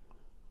planes,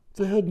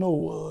 they had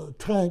no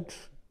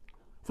tanks,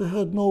 they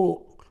had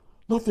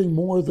nothing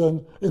more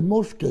than, in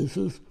most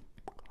cases,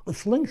 a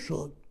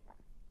slingshot.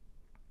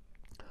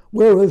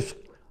 Whereas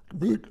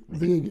the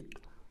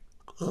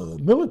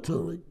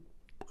military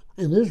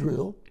in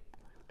Israel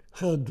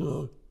had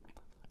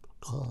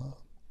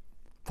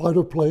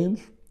fighter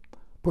planes,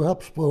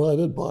 perhaps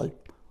provided by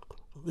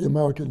the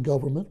American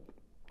government.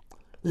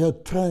 They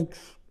had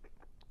tanks.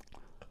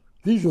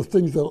 These are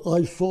things that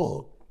I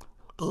saw,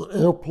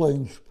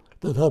 airplanes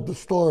that had the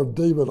Star of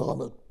David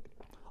on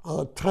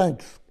it,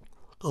 tanks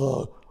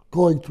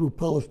going through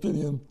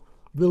Palestinian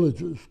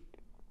villages.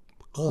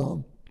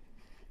 I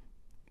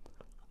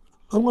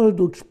wanted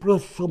to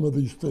express some of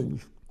these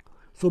things.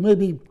 So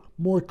maybe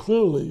more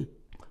clearly,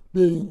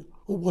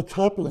 what's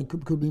happening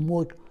could be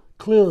more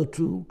clear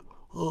to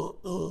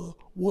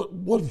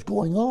what's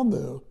going on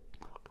there.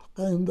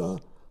 And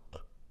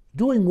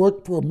doing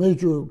work for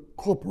major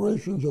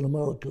corporations in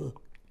America,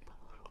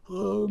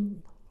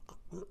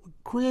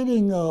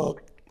 creating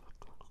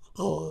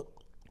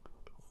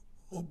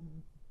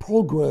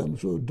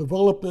programs or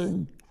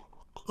developing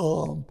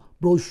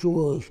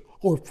brochures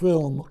or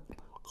film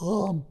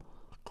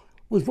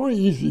was very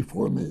easy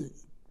for me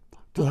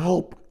to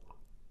help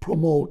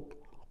promote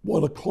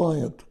what a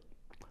client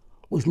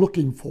was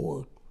looking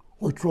for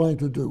or trying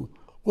to do.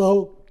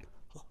 Well,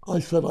 I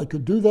said I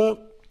could do that,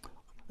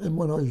 and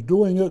when I was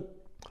doing it,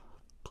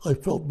 I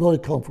felt very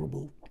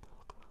comfortable.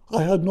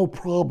 I had no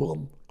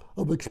problem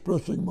of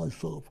expressing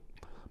myself.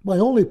 My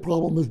only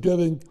problem is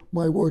getting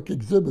my work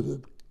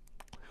exhibited.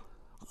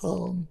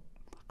 I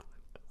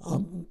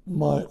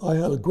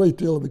had a great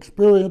deal of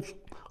experience.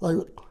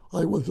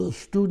 I was a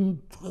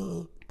student,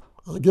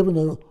 given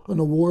an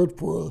award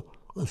for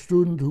a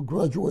student who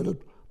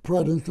graduated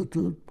Pratt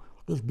Institute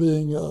as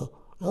being an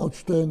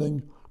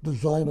outstanding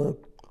designer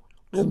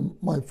in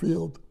my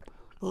field.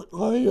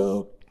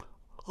 I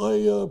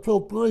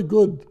felt very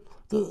good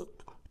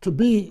to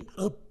be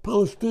a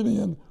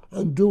Palestinian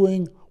and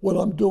doing what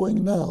I'm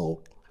doing now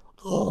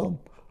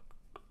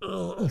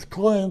as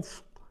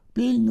clients,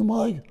 being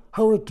my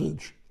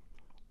heritage,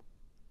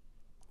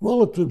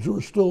 relatives who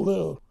are still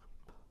there.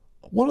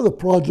 One of the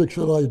projects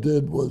that I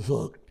did was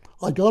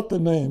I got the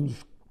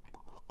names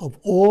of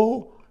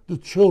all the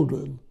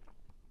children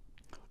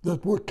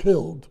that were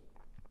killed,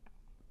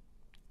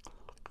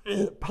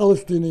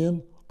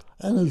 Palestinian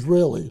and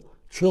Israeli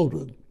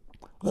children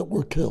that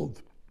were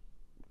killed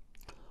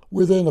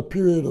within a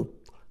period of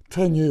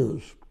 10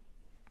 years.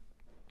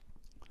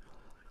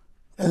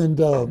 And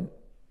the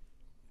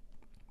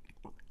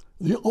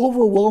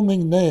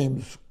overwhelming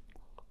names,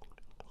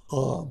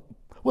 well,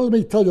 let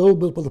me tell you a little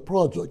bit about the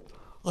project.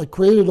 I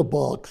created a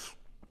box,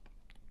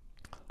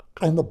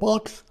 and the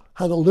box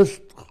had a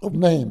list of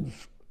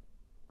names,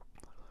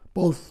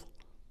 both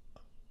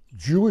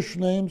Jewish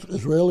names,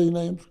 Israeli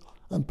names,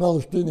 and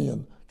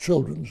Palestinian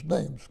children's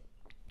names.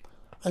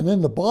 And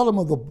in the bottom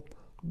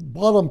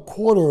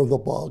quarter of the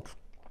box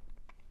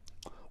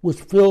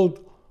was filled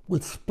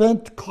with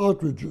spent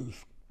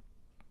cartridges,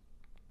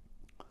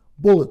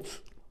 bullets,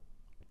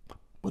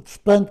 but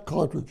spent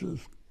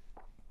cartridges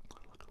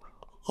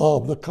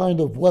of the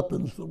kind of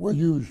weapons that were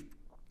used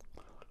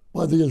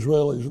by the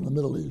Israelis in the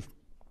Middle East.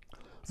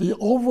 The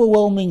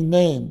overwhelming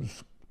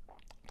names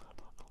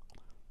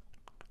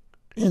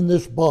in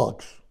this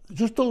box,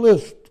 just a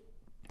list,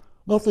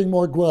 nothing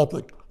more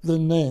graphic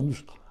than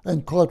names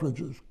and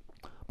cartridges,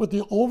 but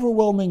the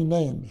overwhelming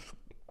names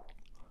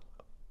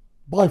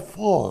by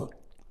far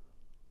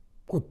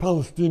were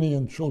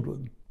Palestinian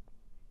children.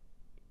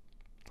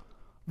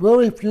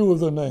 Very few of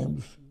the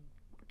names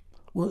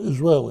were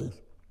Israelis.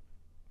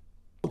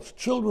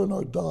 Children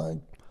are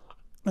dying,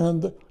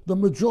 and the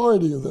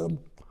majority of them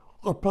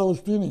are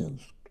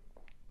Palestinians.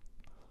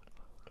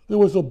 There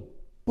was a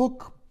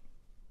book,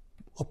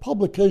 a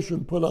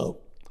publication put out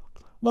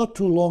not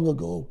too long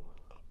ago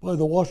by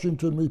the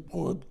Washington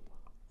Report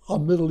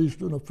on Middle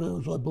Eastern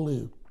Affairs, I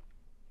believe.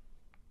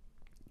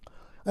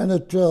 And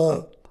it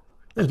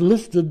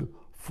listed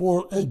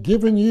for a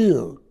given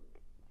year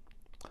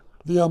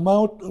the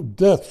amount of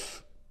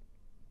deaths,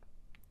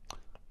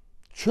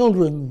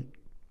 children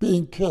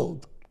being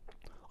killed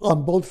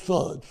on both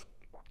sides.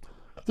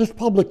 This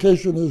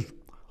publication is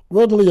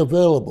readily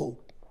available,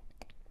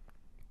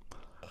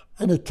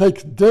 and it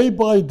takes day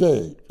by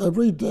day,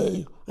 every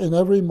day and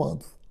every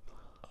month,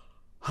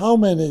 how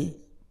many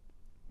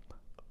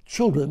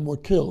children were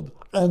killed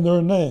and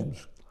their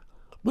names.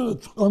 But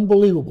it's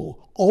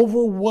unbelievable.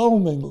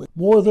 Overwhelmingly,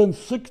 more than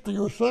 60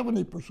 or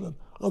 70%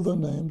 of the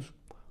names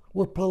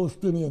were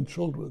Palestinian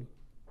children,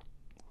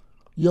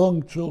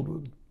 young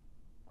children,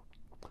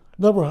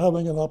 never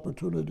having an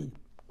opportunity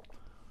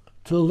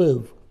to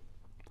live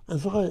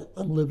as I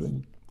am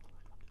living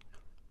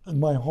in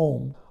my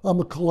home. I'm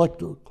a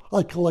collector.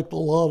 I collect a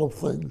lot of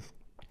things.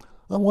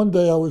 And one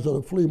day I was at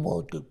a flea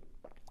market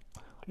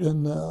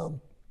in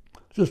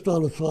just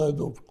outside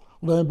of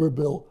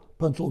Lambertville,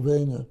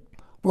 Pennsylvania,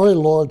 very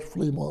large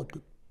flea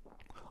market.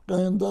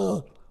 And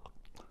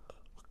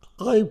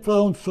I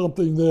found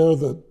something there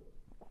that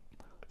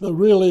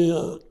really,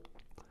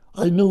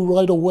 I knew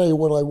right away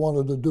what I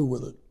wanted to do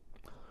with it.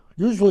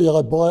 Usually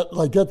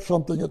I get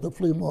something at the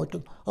flea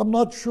market. I'm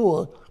not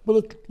sure, but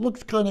it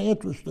looks kind of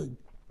interesting.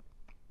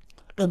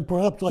 And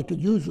perhaps I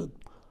could use it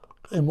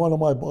in one of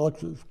my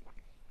boxes.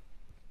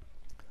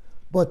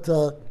 But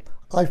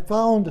I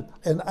found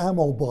an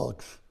ammo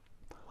box.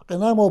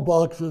 And ammo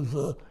boxes,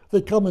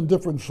 they come in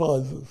different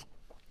sizes.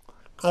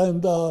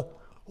 And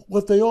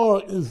what they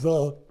are is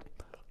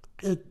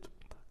it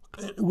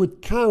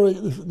would carry,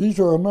 these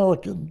are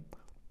American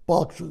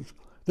boxes.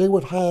 They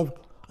would have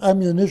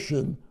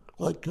ammunition,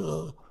 like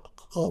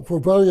for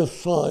various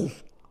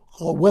size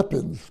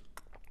weapons.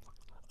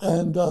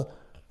 And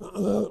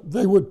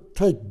they would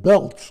take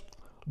belts.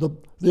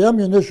 The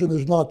ammunition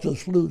is not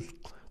just loose.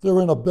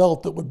 They're in a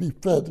belt that would be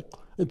fed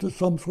into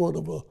some sort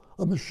of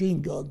a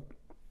machine gun.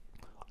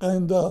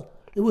 And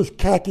it was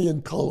khaki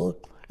in color,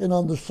 and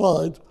on the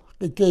side,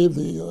 it gave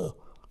the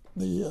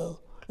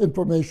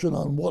information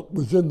on what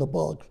was in the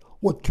box,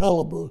 what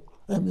caliber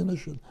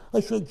ammunition. I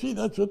said, gee,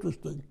 that's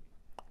interesting.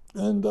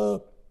 And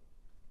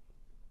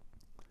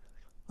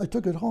I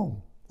took it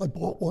home. I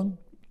bought one.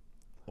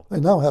 I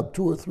now have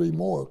 2 or 3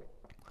 more.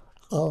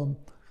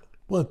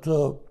 But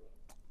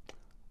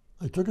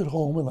I took it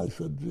home and I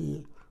said,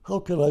 gee, how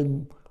could I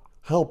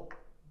help?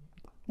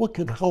 What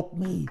could help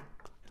me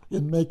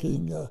in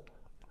making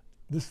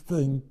this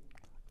thing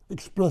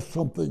express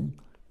something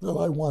that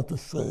I want to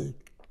say?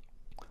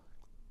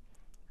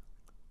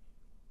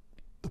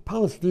 The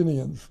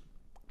Palestinians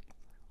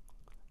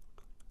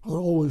are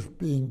always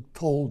being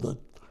told that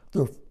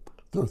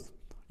they're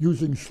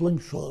using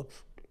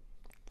slingshots.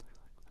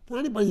 Did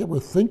anybody ever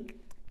think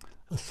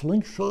a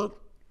slingshot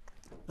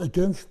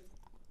against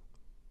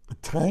a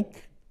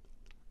tank,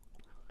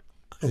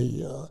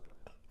 a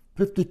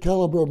 50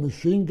 caliber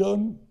machine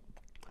gun,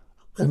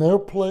 an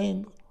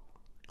airplane,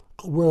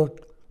 where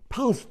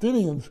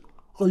Palestinians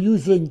are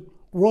using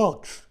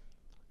rocks,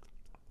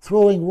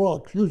 throwing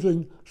rocks,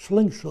 using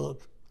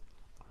slingshots?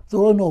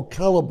 There are no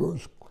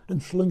calibers in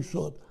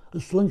slingshot. A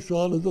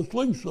slingshot is a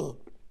slingshot.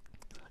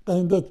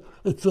 And that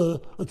it's a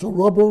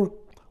rubber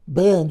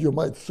band, you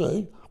might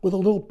say, with a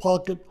little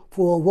pocket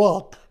for a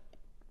rock.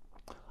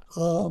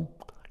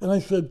 And I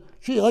said,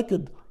 gee, I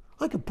could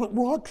put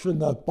rocks in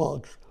that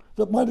box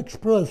that might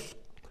express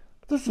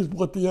this is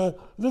what the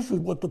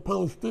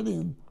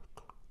Palestinians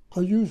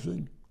are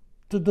using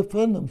to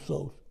defend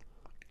themselves.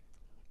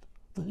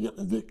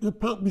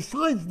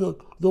 Besides the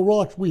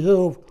rocks, we hear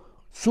of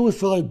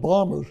suicide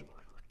bombers.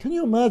 Can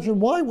you imagine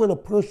why would a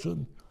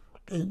person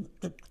in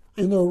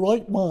their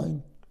right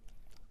mind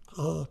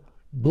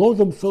blow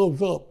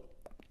themselves up?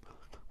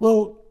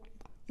 Well,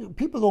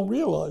 people don't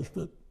realize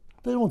that.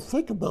 They don't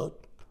think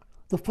about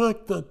the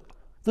fact that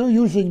they're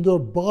using their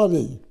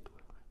body.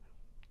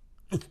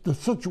 The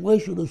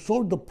situation is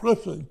so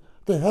depressing.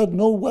 They had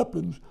no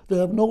weapons. They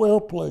have no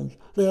airplanes.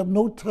 They have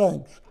no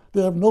tanks.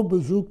 They have no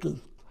bazookas.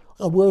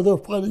 Where they're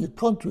fighting a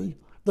country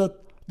that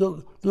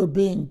they're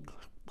being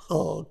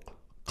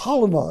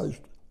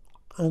colonized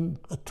and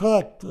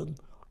attacked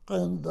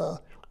and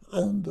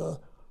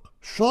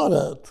shot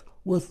at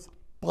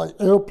by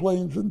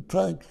airplanes and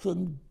tanks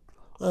and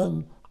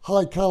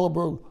high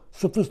caliber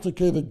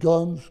sophisticated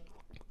guns,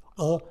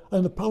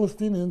 and the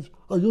Palestinians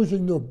are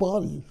using their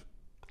bodies.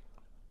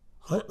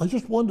 I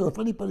just wonder if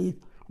anybody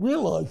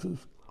realizes,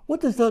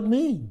 what does that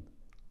mean?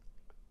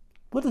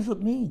 What does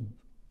it mean?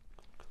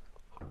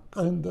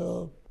 And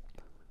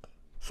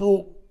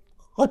so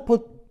I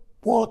put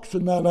rocks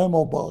in that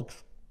ammo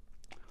box,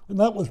 and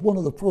that was one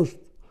of the first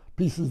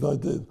pieces I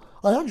did.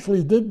 I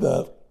actually did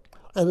that,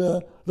 and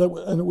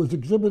it was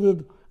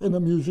exhibited in a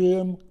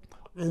museum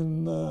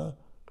in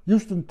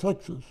Houston,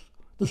 Texas,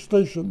 the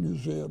Station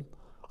Museum.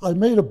 I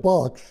made a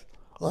box.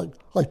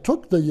 I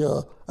took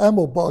the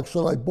ammo box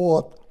that I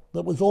bought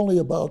that was only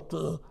about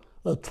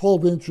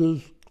 12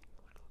 inches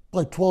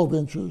by 12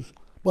 inches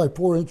by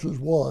 4 inches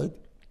wide,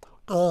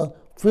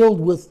 filled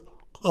with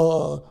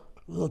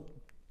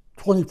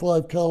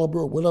 25 caliber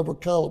or whatever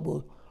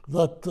caliber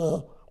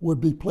that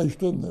would be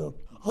placed in there.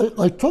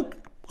 I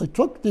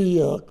took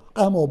the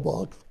ammo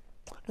box,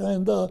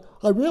 and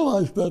I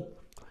realized that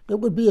it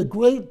would be a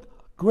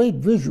great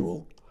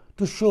visual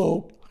to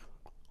show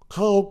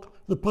how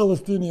the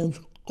Palestinians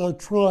are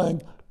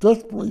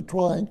desperately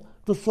trying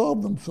to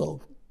solve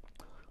themselves,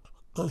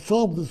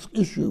 solve this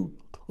issue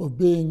of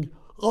being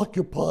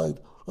occupied,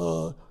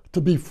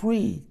 to be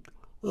free,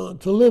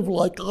 to live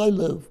like I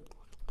live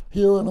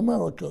here in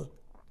America.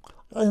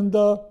 And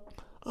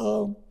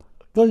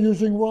they're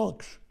using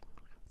rocks.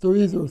 They're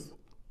either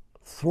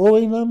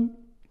throwing them,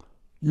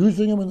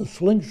 using them in a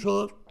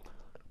slingshot,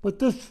 but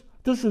this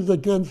is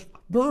against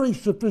very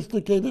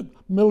sophisticated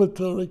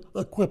military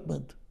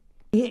equipment.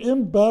 The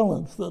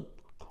imbalance that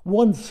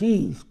one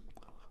sees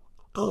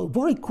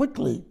very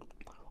quickly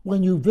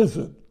when you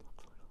visit,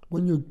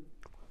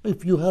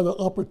 if you had an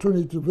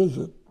opportunity to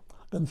visit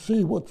and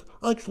see what's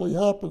actually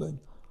happening,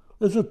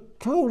 is a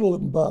total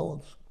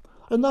imbalance.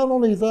 And not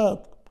only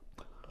that,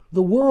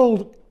 the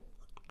world,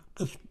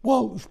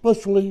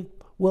 especially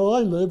where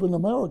I live in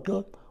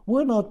America,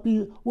 we're not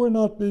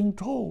being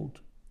told.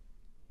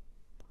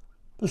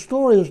 The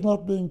story is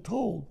not being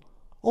told.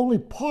 Only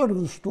part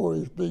of the story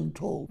is being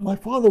told. My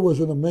father was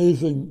an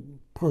amazing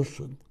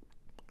person.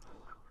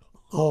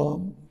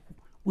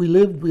 We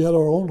had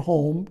our own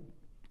home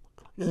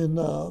in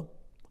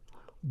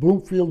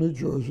Bloomfield, New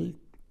Jersey.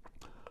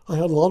 I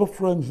had a lot of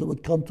friends that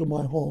would come to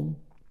my home.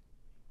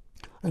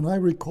 And I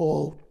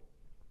recall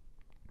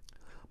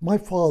my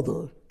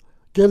father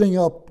getting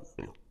up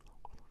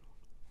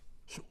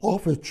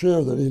off his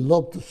chair that he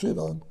loved to sit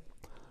on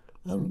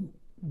and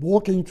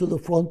walking to the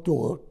front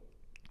door,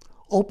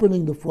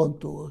 opening the front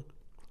door.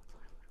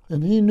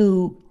 And he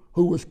knew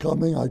who was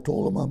coming. I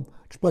told him I'm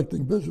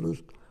expecting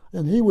visitors.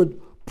 And he would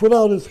put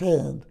out his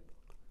hand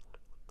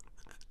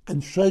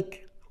and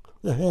shake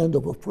the hand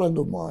of a friend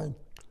of mine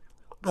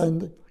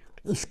and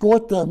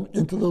escort them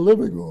into the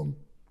living room.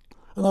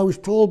 And I was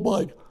told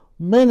by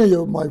many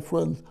of my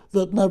friends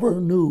that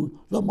never knew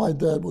that my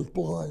dad was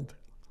blind.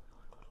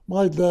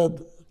 My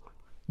dad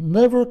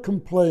never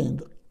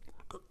complained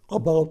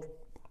about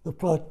the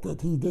fact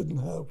that he didn't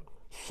have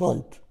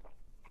sight.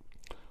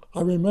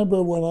 I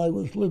remember when I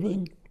was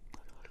living,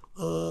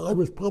 I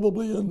was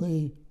probably in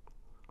the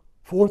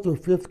 4th or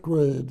 5th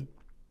grade,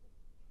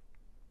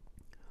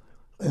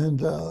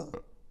 and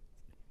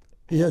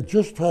he had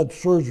just had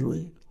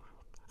surgery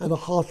at a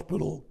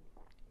hospital,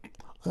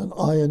 an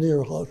eye and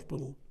ear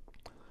hospital.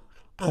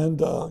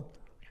 And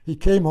he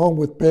came home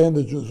with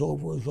bandages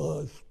over his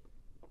eyes.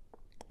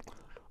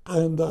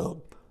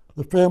 And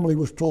the family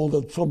was told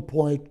at some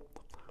point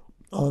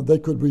they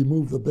could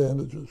remove the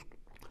bandages.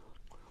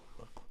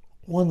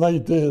 When they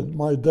did,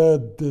 my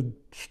dad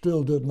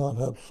still did not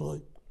have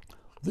sight.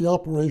 The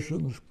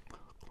operations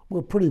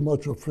were pretty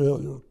much a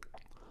failure.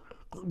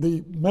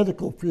 The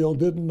medical field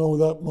didn't know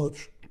that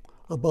much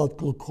about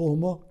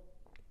glaucoma,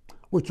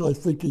 which I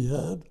think he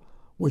had,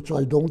 which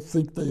I don't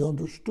think they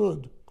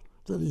understood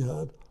that he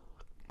had.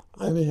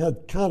 And he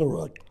had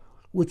cataract,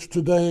 which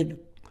today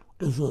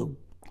is a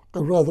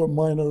rather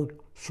minor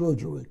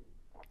surgery.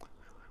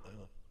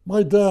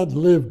 My dad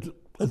lived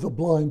as a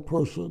blind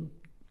person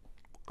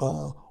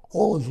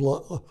all his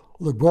life,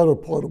 the better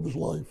part of his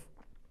life.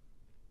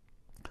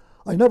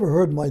 I never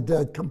heard my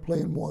dad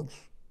complain once.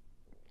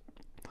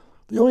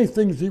 The only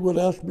things he would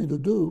ask me to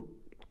do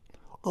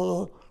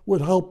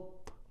would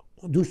help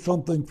do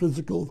something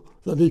physical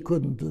that he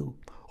couldn't do.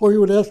 Or he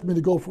would ask me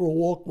to go for a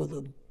walk with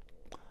him,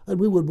 and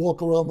we would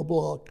walk around the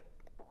block.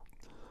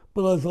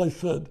 But as I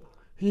said,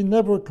 he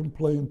never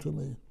complained to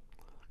me,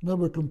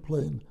 never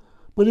complained.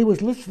 But he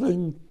was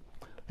listening,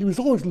 he was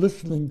always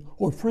listening,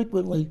 or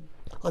frequently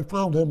I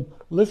found him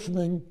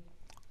listening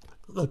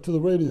to the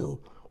radio.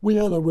 We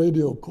had a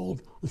radio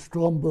called the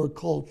Stromberg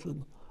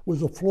Colchin. It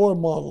was a floor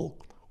model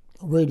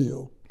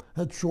radio,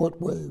 had short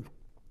wave.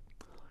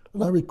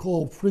 And I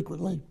recall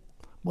frequently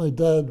my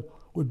dad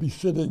would be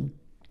sitting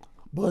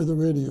by the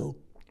radio,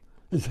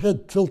 his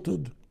head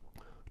tilted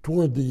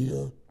toward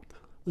the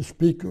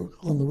speaker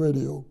on the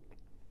radio,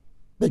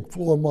 big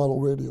floor model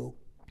radio.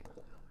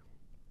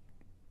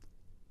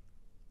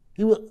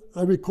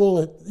 I recall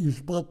it, he was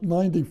about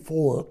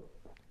 94,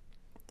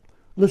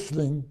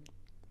 listening,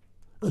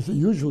 as he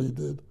usually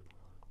did,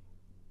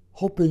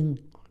 hoping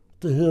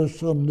to hear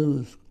some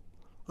news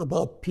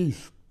about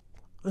peace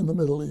in the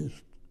Middle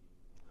East.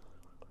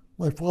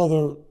 My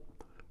father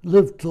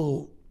lived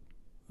till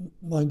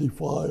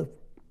 95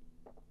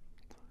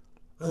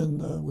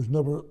 and was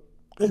never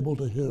able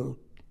to hear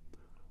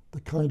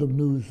the kind of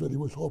news that he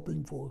was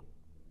hoping for.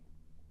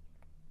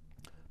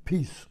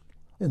 Peace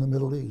in the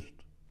Middle East.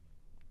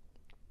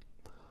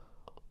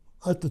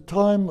 At the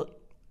time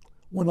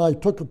when I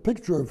took a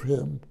picture of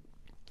him,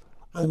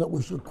 and it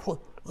was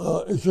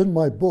it's in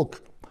my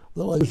book,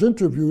 that I was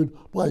interviewed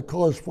by a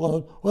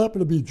correspondent who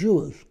happened to be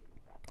Jewish.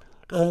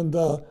 And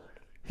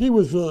he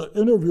was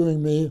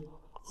interviewing me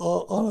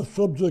on a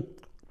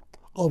subject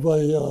of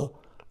a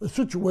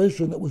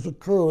situation that was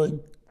occurring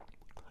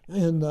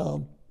in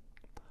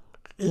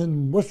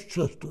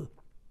Westchester.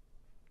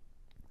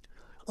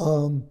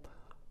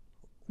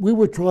 We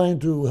were trying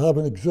to have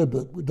an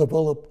exhibit. We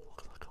developed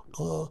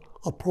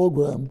a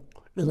program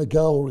in a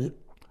gallery,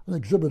 an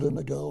exhibit in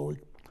a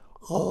gallery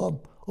of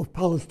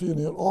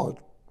Palestinian art,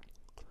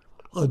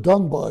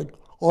 done by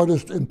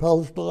artists in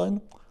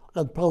Palestine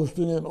and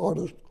Palestinian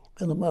artists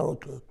in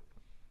America.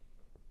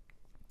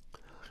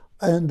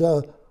 And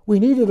we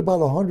needed about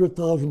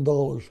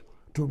 $100,000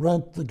 to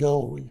rent the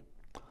gallery.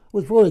 It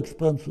was very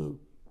expensive.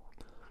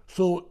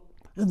 So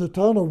in the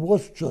town of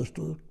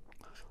Westchester,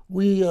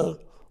 we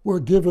were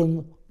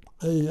given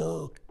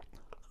a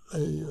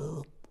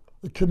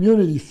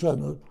community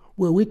center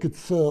where we could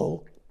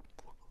sell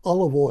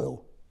olive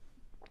oil.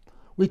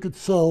 We could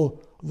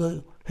sell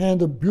the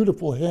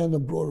beautiful hand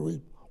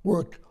embroidery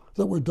work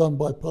that were done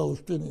by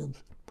Palestinians.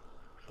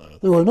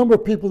 There were a number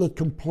of people that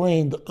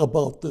complained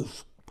about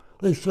this.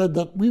 They said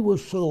that we were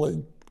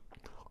selling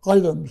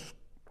items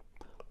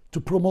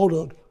to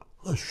promote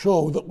a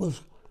show that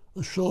was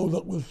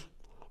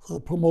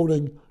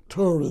promoting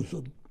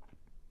terrorism.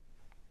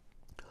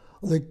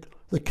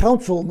 The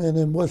councilmen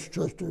in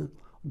Westchester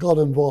got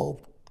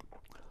involved.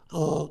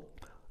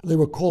 They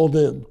were called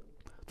in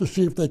to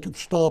see if he could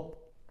stop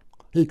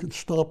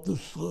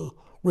this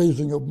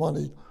raising of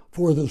money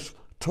for this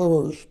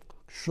terrorist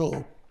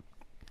show.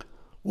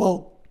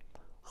 Well,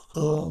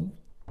 I'm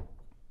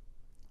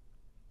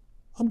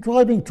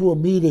driving to a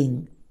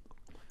meeting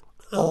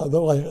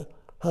that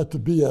I had to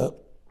be at,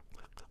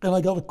 and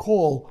I got a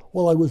call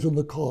while I was in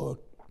the car.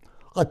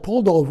 I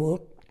pulled over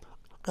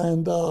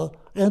and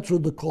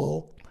answered the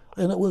call,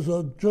 and it was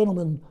a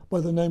gentleman by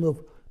the name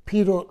of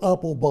Peter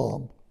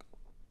Applebaum.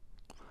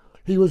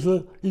 He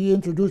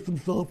introduced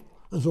himself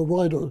as a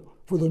writer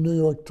for the New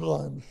York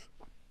Times.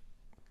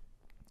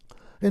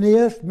 And he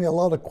asked me a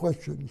lot of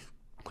questions.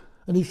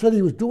 And he said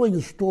he was doing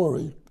a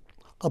story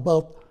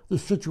about the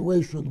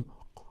situation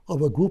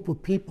of a group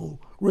of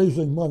people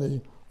raising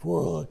money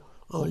for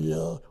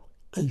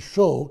a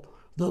show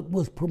that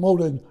was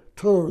promoting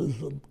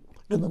terrorism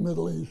in the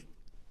Middle East.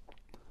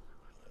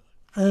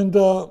 And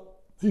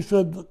he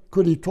said,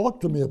 could he talk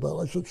to me about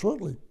it? I said,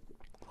 certainly.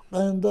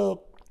 And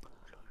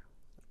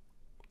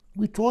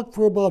we talked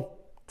for about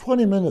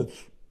 20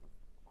 minutes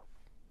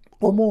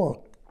or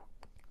more.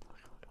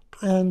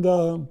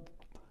 And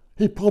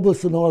he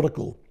published an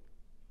article.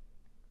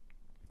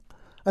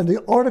 And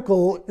the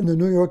article in the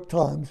New York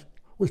Times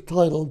was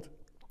titled,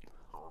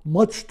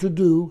 Much to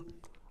Do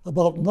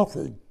About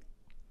Nothing.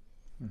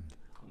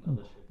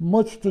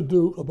 Much to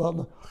do about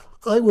nothing.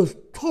 I was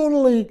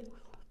totally,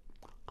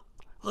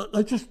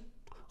 I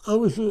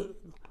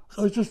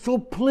I was just so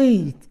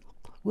pleased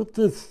with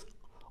this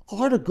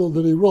article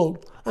that he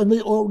wrote. And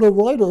the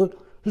writer,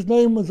 his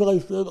name, as I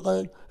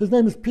said, his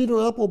name is Peter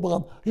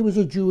Applebaum. He was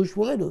a Jewish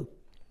writer.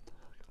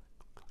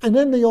 And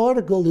in the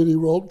article that he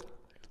wrote,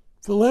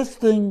 the last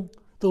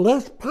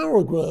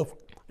paragraph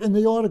in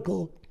the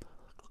article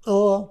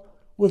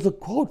was a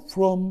quote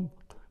from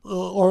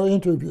our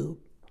interview.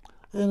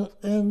 And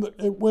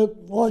it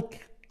went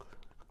like,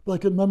 if I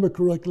can remember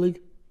correctly,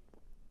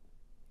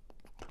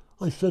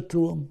 I said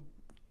to him,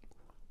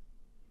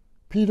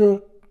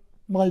 Peter,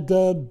 my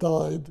dad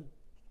died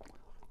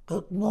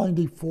at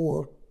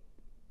 94,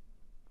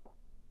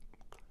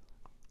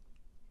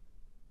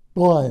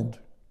 blind,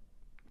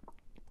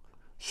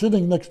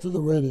 sitting next to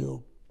the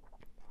radio,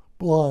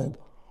 blind,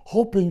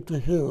 hoping to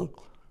hear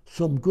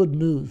some good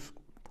news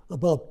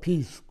about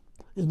peace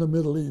in the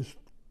Middle East.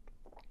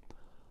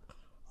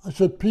 I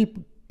said,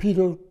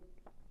 Peter,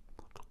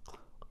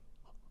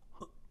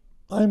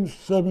 I'm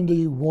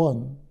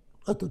 71.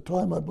 At the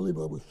time, I believe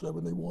I was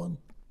 71.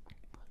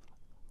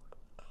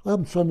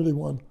 I'm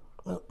 71.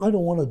 I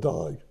don't want to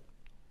die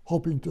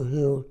hoping to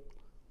hear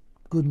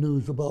good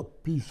news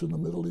about peace in the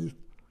Middle East.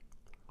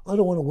 I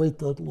don't want to wait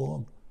that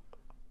long.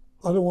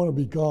 I don't want to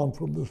be gone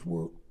from this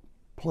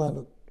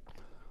planet.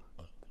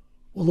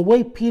 Well, the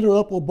way Peter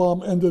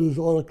Applebaum ended his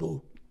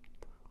article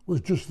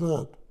was just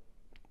that,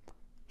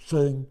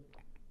 saying,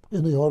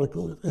 in the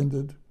article it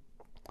ended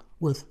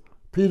with,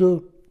 Peter,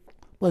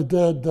 my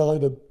dad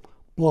died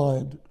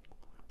blind,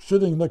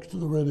 sitting next to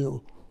the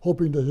radio,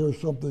 hoping to hear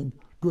something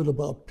good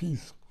about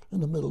peace in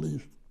the Middle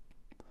East.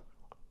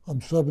 I'm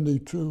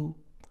 72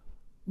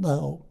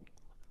 now,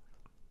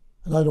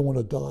 and I don't want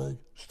to die,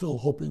 still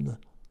hoping to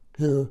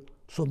hear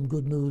some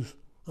good news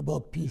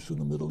about peace in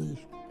the Middle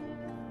East.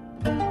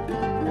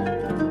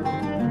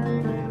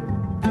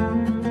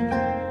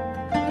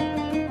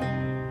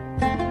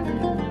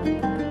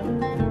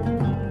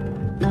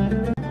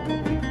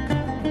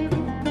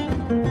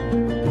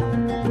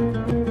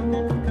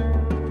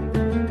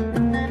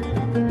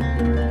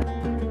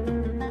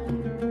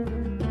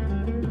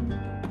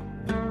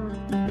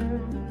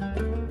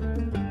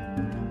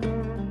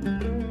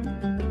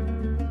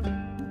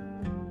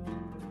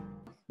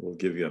 We'll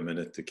give you a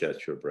minute to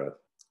catch your breath.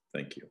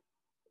 Thank you.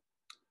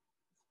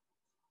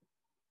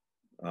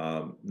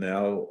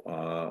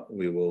 Now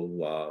we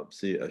will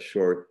see a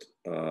short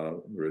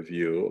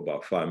review,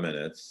 about 5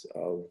 minutes,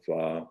 of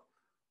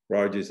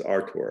Rajie's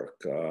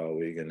artwork.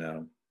 We're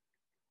gonna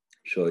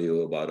show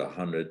you about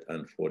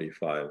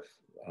 145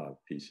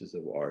 pieces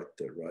of art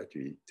that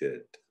Rajie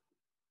did.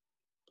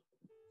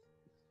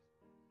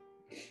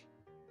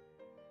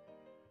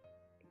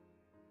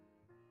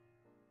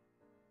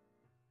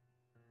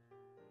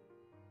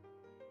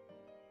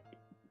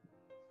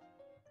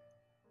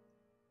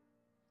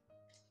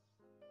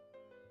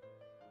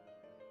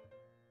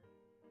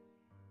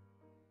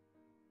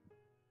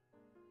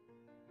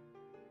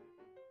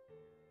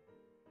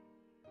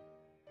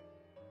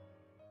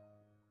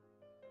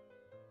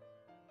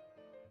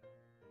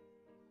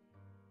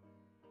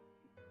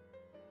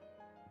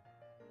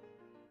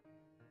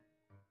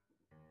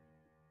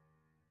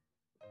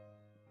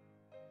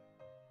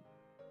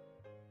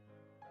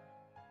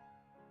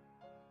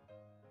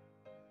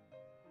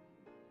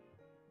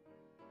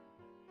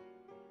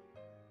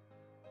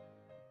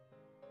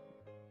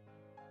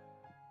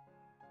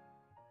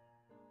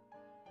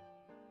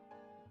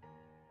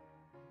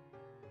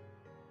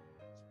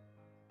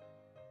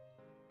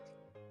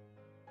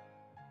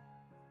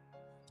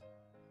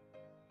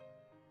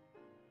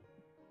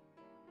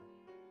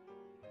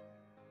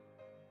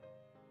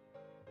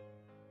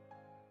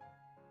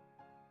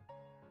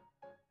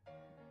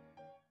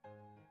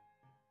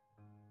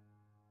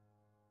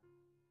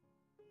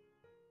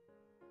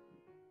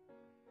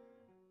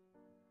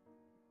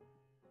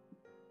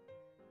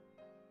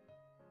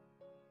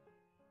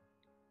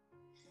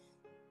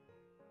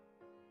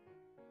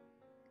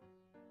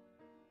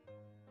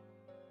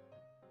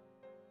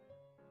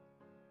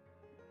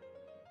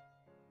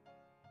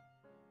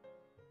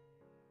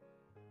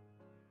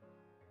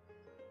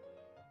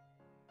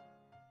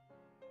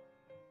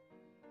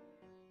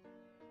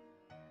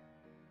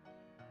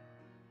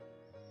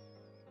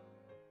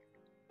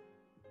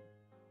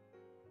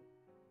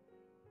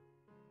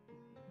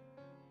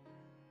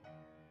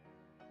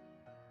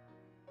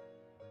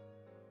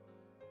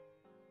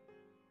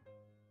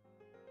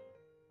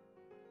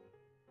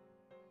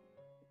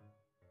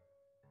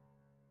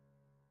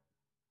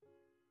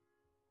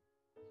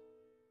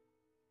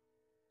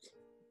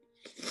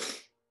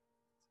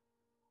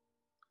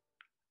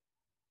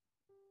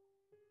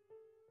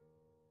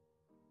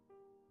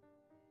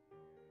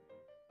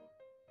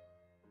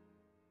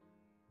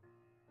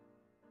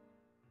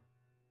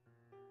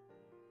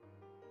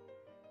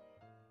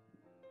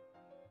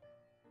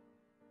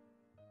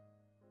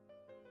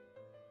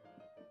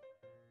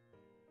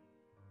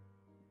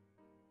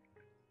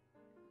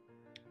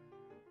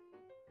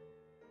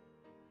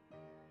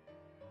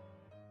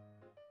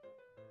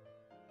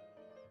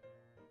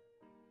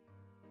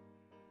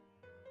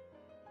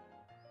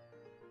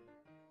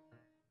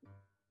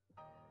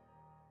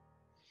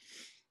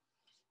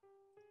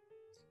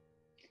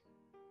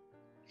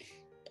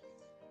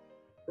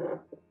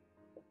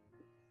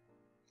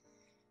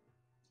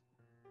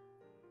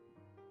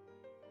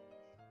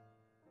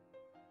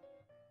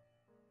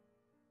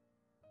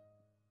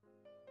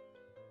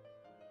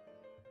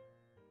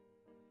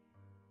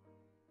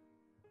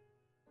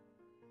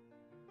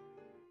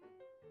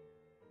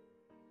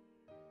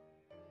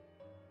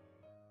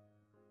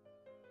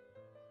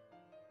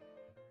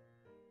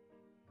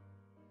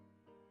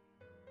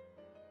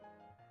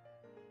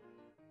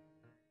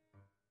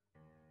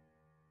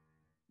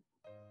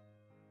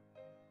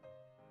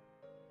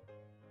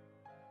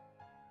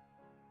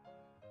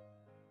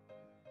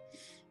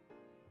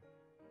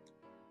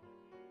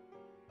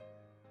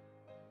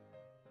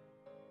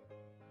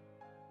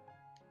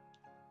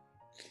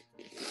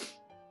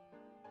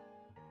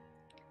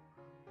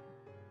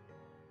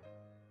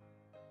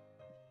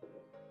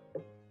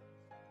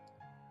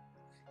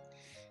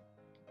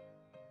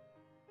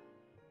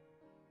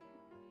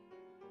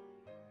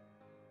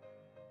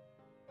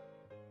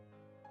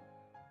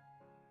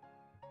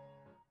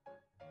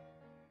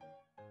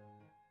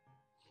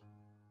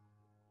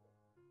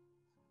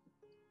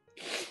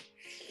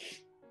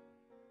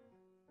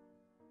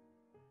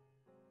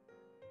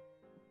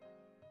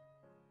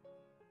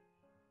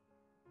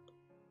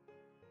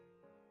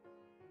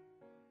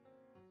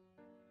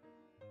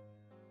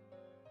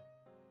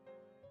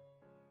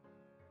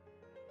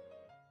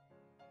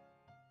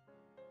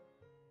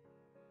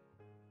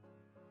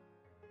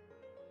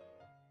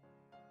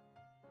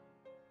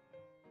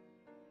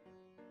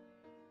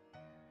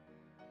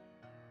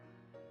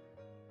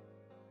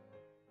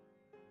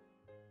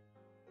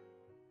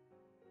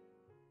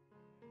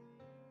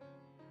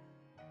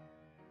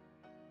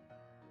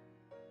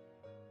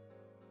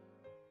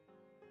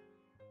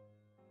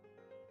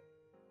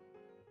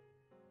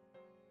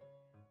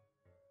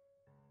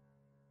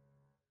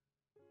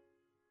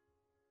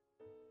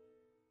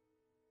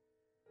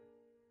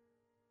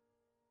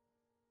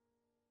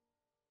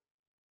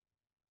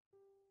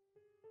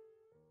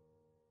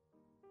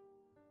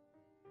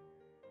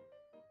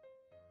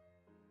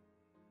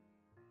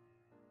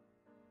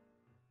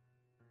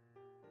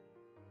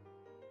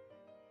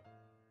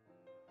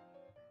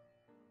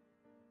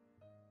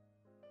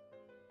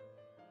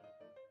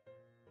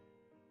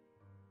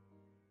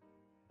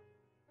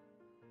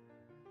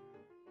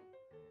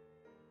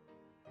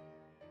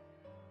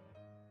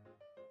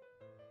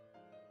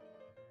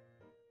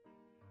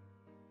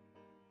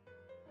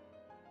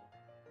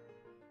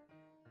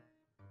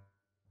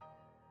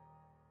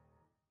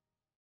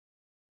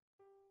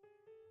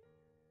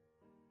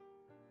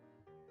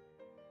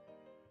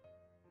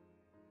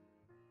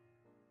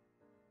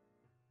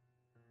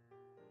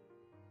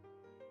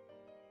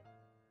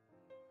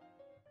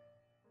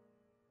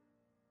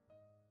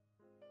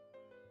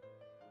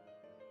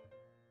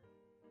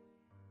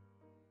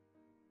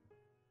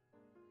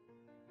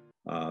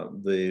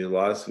 The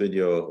last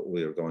video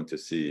we are going to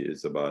see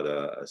is about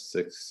a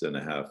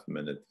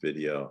 6.5-minute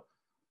video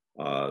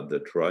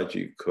that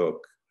Rajie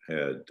Cook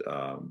had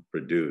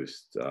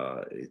produced.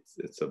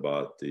 It's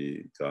about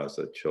the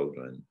Gaza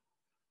children,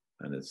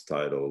 and it's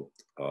titled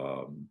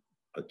A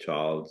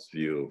Child's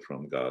View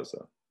from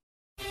Gaza.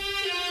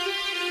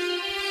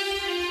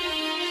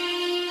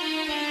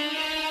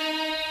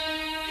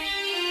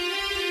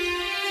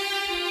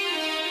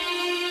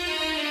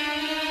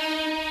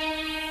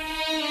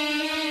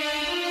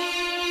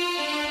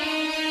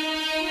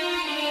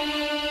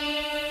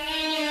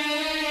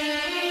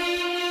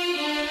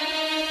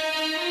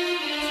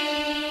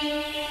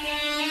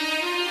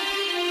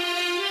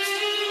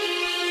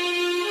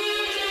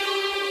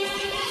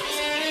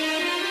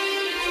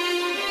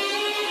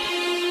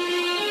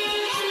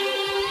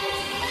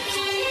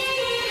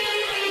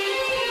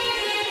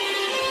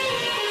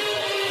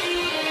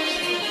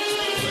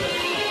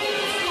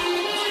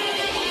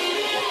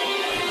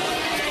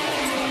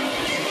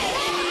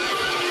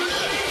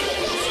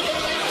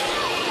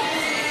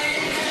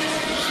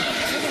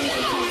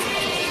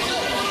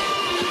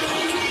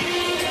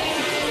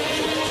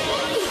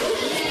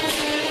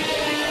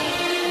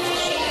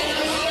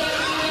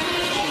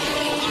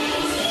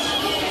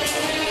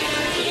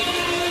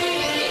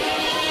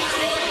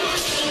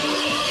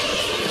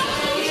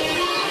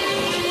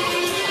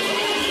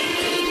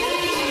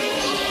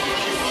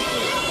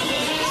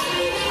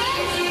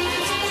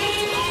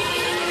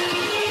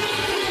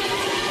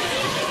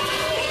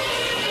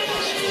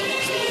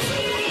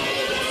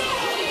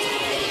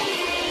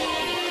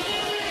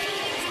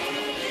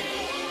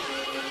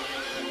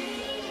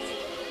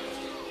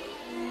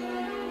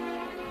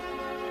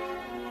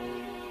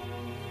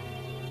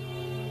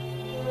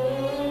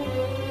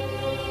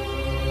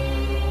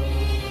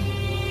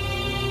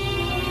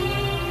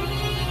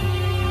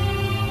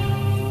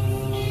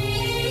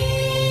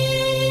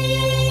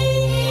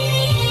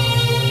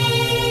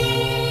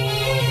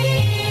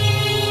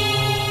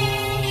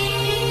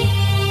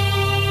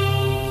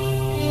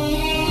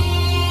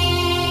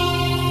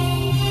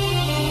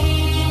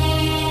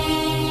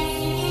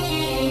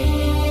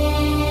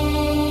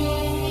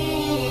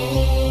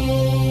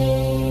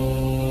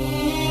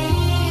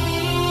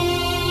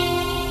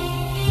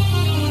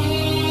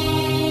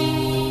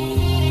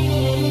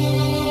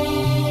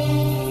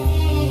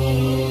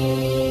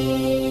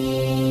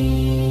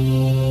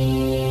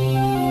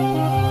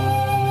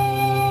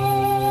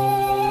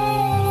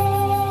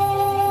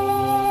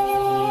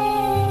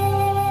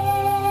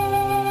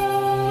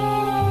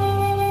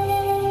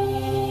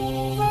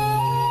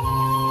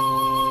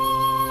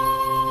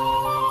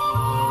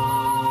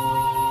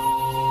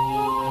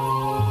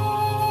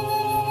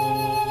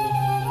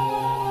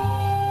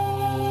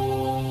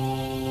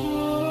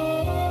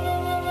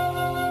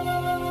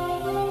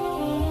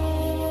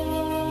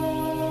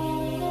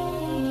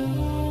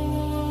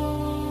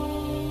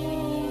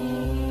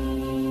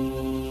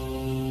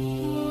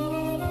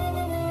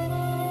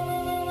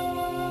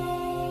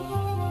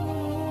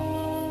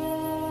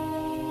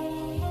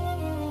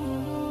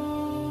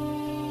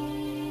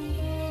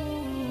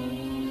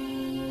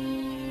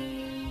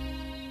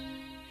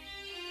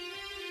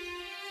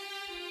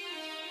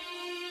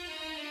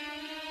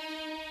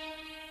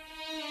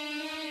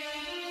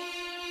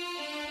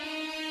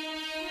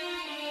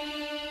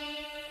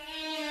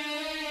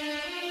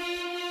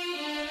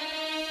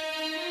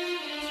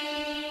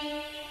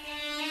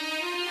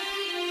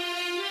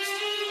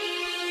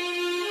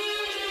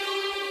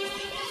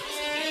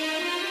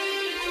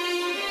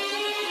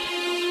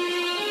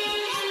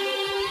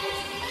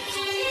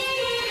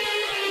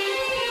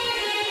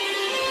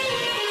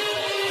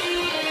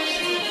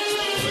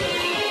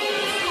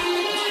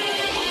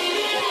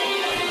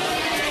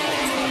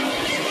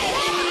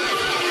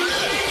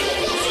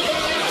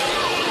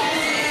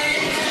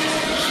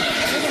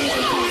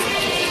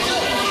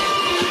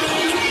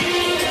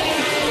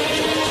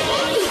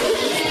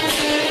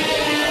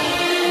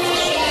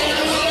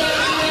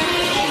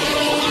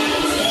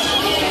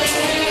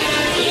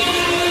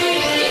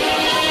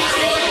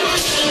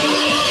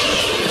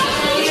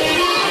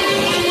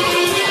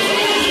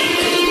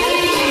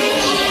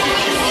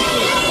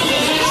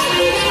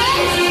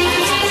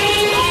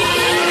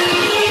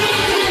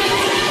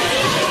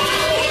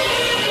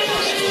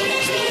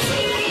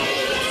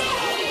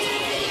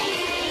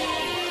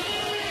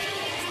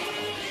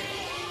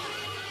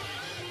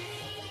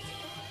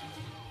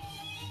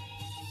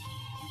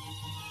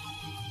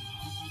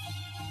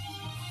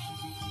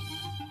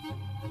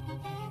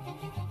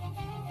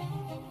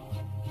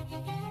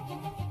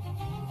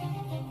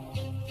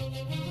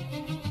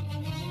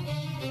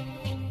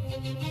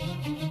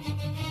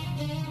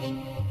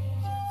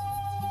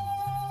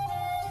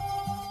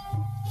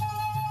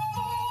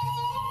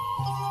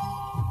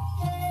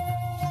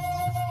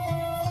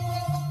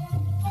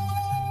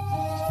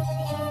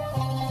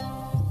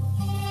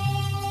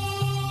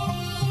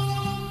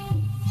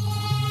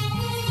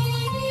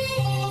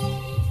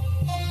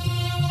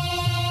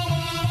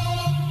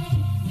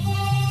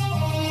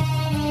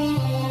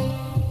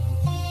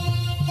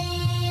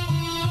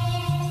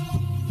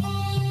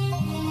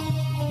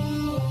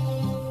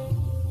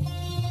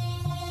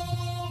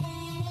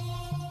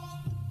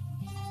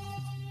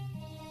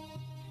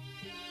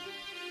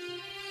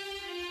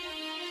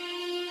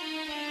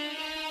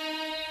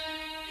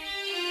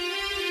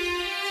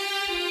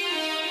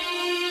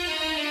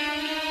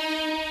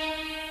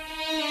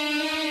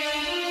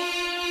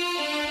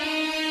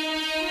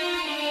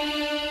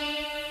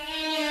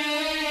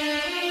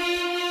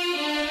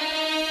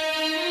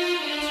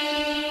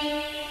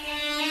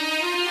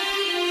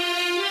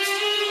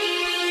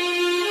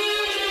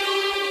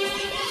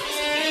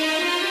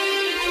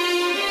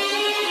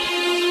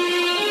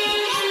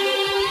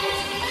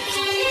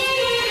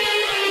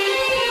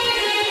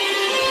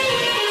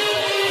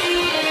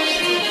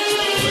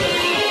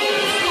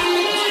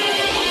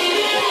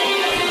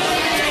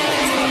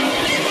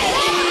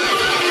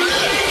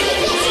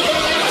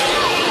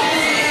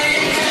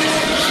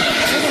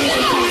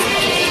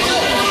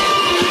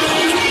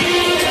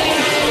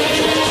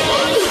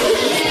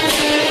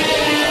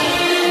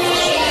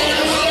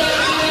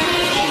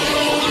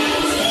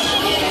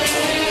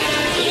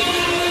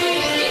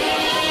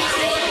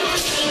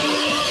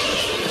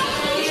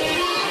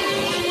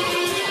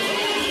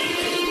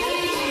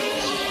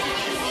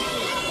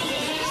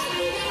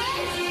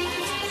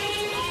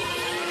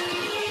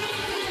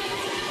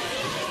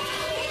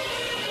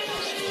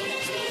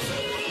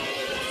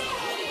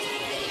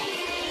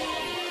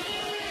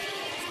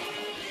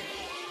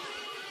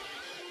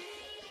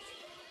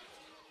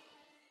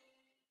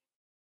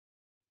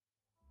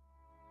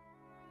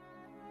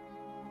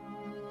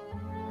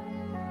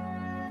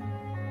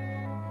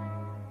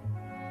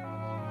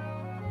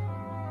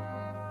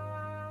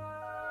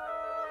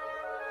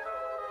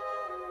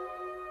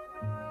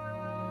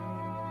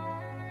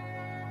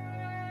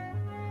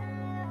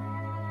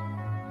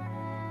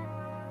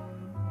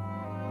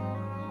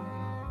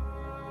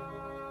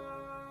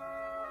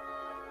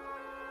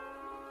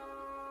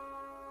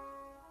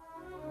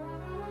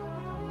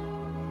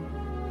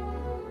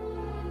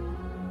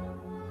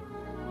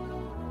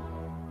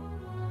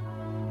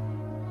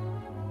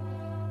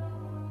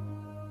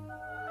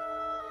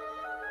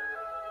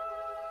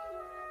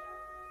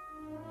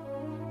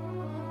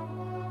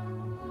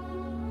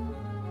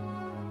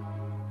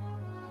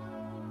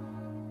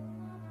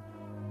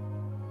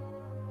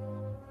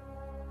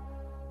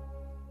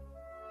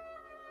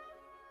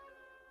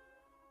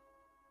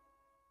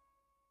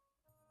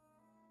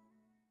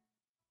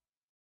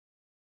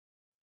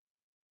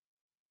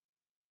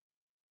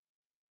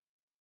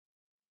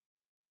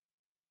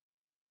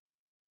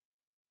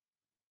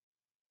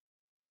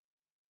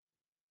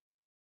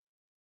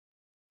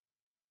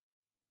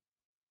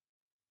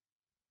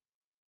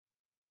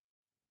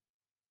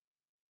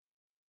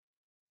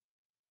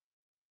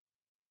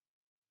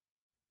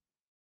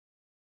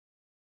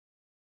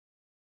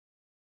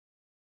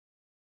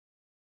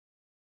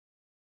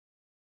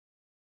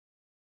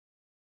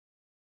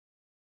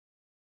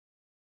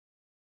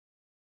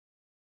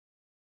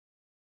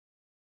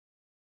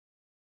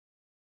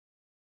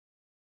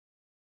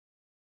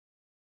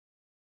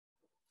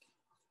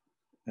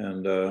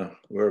 And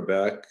we're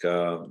back,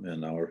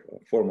 and our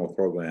formal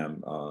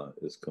program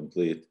is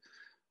complete.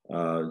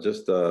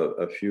 Just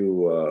a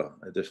few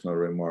additional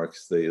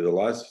remarks. The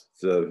last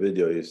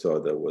video you saw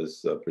that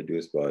was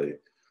produced by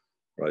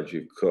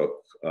Rajie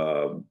Cook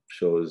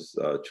shows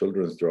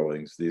children's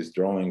drawings. These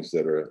drawings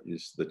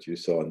that you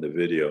saw in the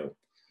video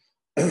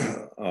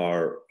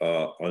are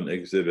on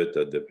exhibit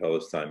at the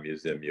Palestine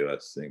Museum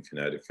US in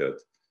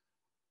Connecticut.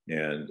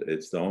 And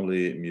it's the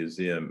only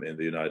museum in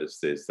the United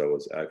States that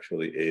was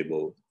actually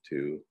able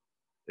to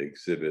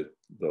exhibit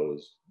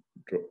those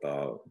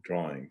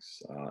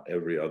drawings.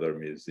 Every other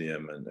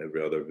museum and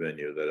every other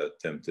venue that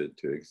attempted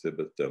to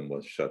exhibit them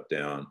was shut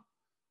down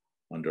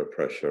under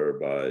pressure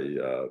by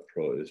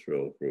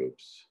pro-Israel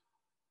groups.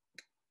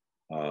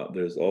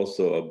 There's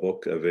also a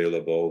book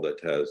available that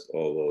has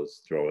all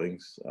those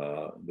drawings.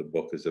 The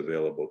book is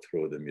available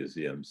through the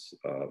museum's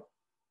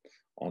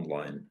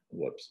online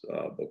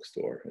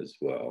bookstore as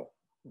well.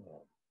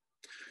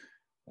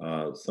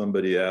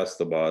 Somebody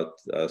asked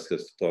us to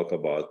talk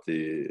about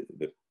the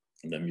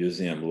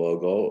museum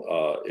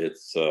logo.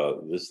 It's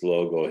this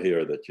logo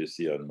here that you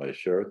see on my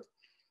shirt.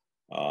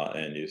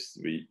 And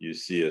you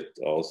see it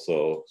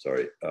also,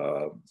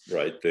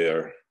 right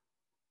there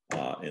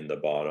in the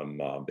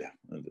bottom of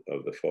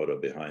the photo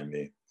behind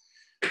me.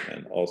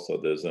 And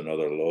also there's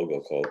another logo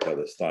called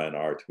Palestine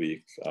Art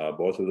Week.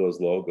 Both of those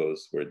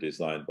logos were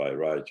designed by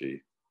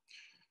Rajie.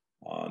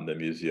 The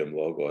museum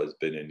logo has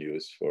been in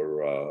use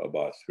for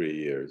about 3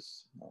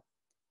 years.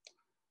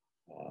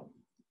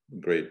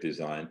 Great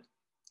design.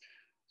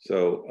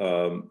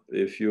 So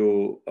if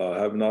you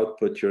have not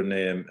put your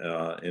name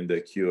in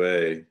the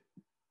QA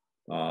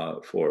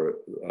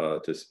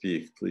to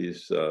speak,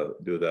 please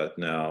do that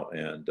now,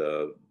 and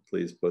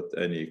please put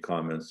any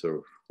comments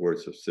or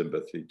words of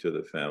sympathy to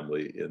the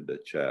family in the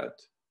chat.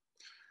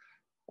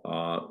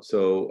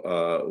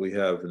 So we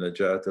have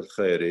Najat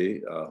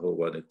Al-Khairi who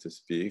wanted to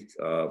speak.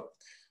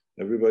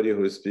 Everybody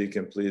who is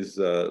speaking, please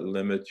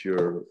limit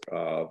your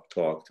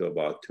talk to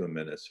about 2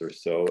 minutes or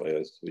so,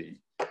 as we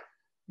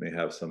may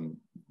have some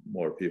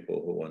more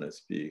people who want to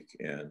speak,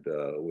 and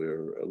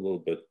we're a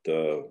little bit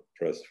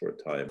pressed for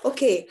time.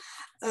 Okay,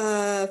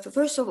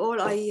 first of all,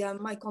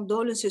 my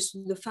condolences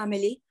to the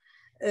family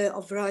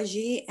of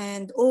Rajie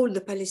and all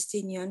the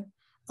Palestinian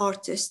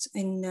artists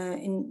in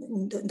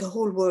the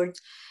whole world.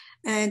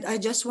 And I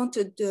just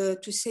wanted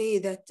to say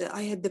that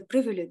I had the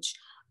privilege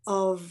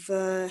of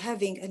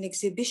having an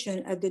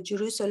exhibition at the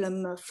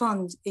Jerusalem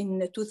Fund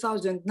in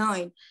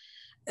 2009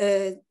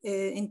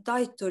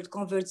 entitled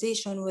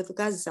Conversation with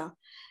Gaza.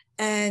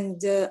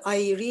 And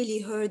I really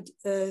heard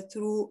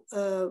through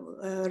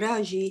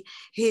Rajie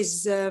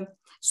his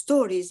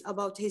stories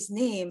about his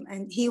name,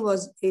 and he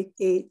was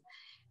a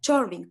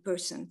charming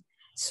person.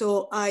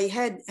 So I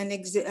had an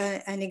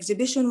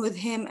exhibition with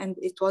him, and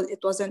it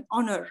was an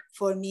honor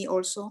for me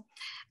also.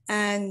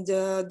 And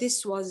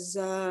this was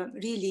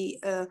really,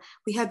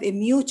 we have a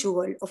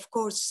mutual, of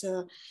course,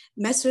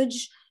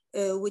 message,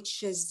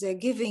 which is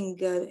giving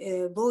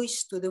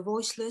voice to the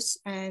voiceless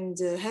and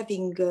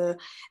having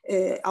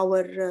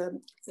our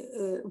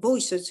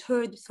voices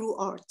heard through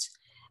art.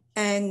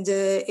 And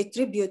a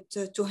tribute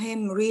to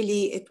him,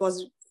 really, it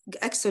was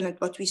excellent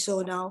what we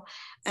saw now.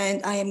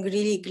 And I am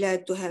really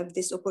glad to have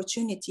this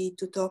opportunity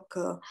to talk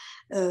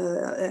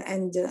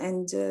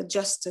and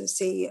just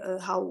say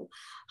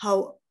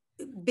how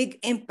big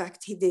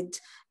impact he did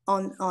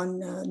on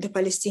the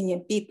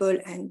Palestinian people,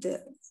 and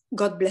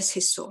God bless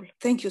his soul.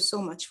 Thank you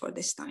so much for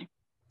this time.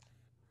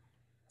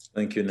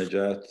 Thank you,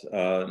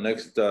 Najat.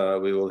 Next,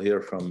 we will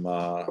hear from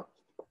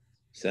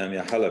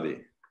Samia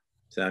Halabi.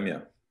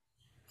 Samia.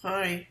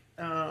 Hi,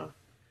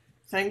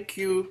 thank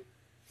you,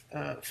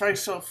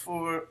 Faisal,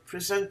 for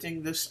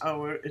presenting this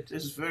hour. It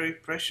is very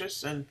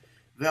precious and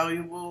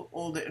valuable.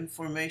 All the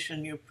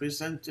information you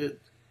presented,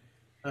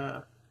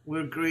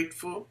 we're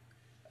grateful.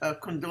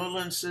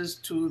 Condolences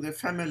to the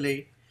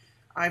family.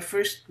 I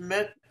first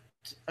met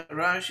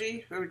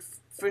Rajie,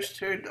 first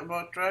heard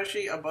about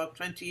Rajie about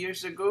 20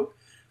 years ago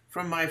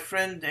from my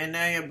friend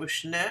Inaya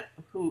Bushna,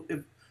 who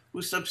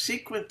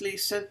subsequently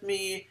sent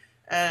me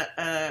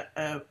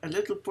a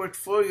little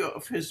portfolio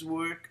of his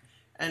work,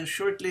 and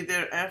shortly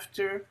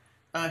thereafter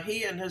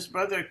he and his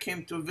brother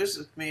came to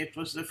visit me. It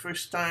was the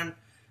first time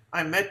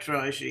I met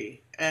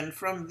Rajie, and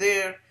from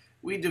there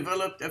we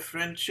developed a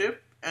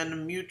friendship and a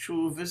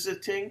mutual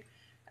visiting.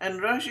 And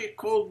Rajie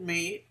called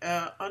me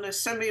on a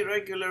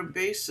semi-regular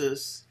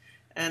basis,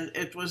 and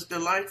it was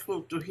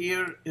delightful to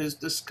hear his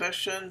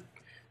discussion,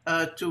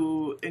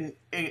 to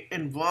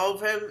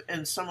involve him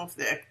in some of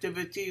the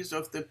activities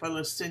of the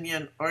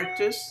Palestinian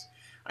artists.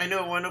 I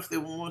know one of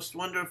the most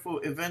wonderful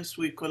events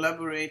we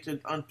collaborated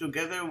on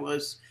together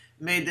was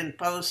Made in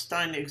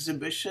Palestine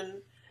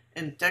exhibition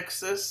in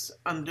Texas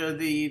under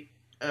the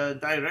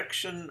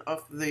direction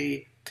of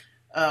the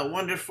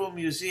wonderful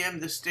museum,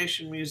 the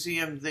Station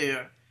Museum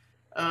there.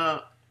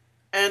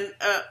 And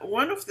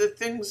one of the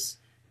things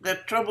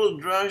that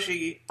troubled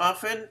Rajie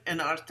often in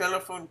our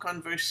telephone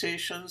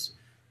conversations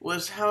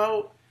was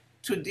how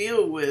to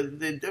deal with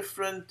the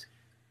different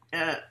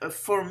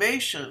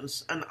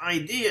formations and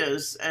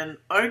ideas and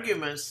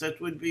arguments that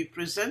would be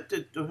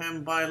presented to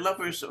him by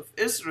lovers of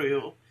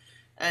Israel.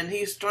 And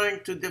he's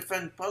trying to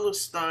defend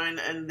Palestine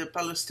and the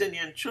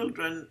Palestinian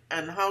children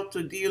and how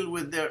to deal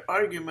with their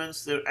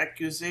arguments, their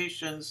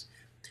accusations,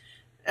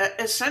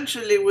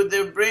 essentially with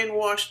their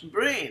brainwashed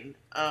brain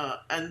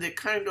and the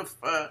kind of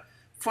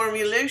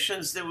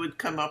formulations they would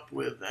come up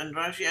with. And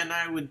Rajie and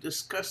I would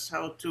discuss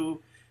how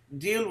to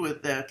deal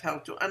with that, how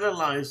to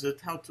analyze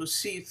it, how to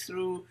see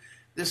through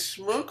the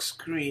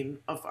smokescreen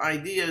of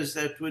ideas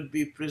that would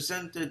be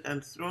presented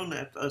and thrown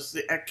at us,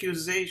 the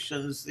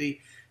accusations, the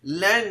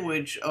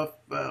language of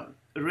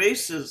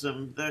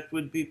racism that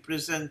would be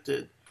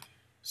presented.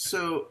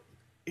 So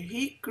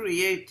he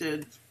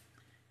created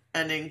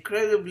an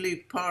incredibly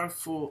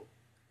powerful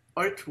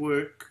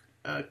artwork,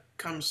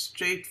 comes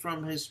straight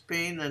from his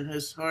pain and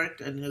his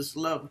heart and his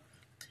love.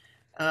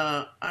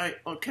 I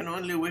can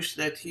only wish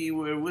that he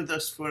were with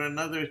us for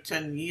another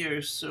 10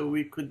 years so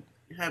we could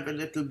have a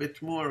little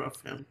bit more of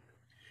him.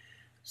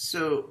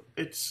 So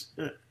it's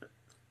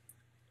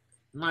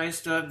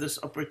nice to have this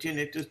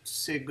opportunity to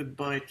say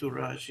goodbye to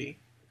Rajie.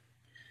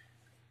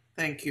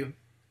 Thank you.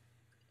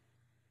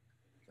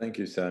 Thank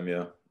you,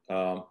 Samia.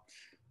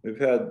 We've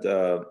had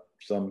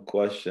some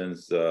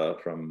questions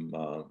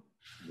from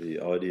the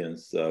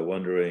audience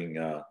wondering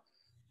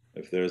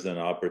if there's an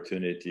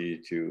opportunity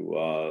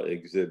to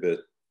exhibit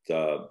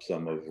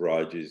some of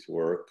Rajie's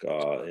work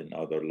in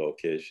other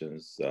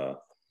locations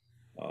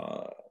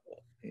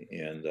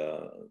and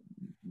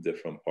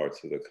different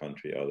parts of the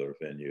country, other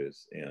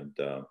venues. And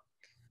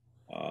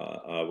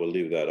I will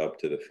leave that up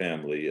to the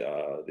family.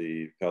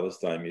 The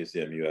Palestine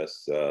Museum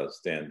US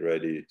stand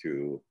ready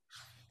to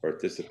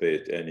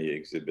participate any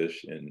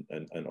exhibition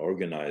and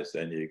organize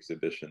any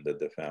exhibition that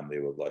the family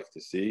would like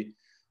to see.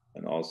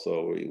 And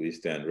also we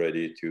stand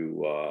ready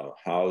to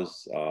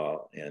house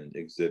and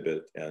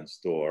exhibit and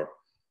store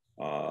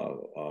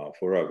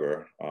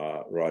forever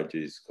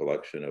Rajie's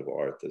collection of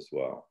art as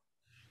well.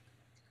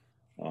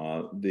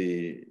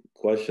 The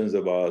questions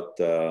about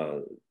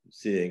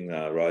seeing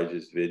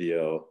Rajie's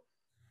video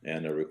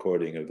and a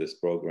recording of this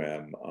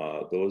program,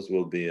 those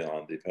will be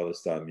on the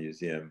Palestine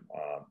Museum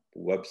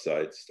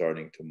website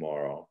starting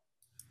tomorrow.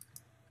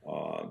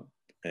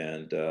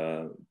 And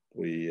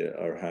we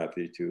are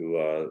happy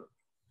to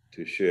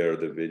share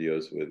the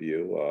videos with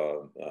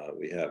you.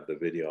 We have the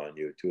video on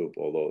YouTube,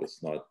 although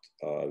it's not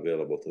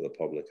available to the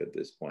public at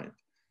this point.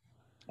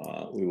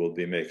 We will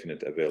be making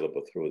it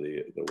available through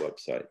the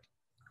website.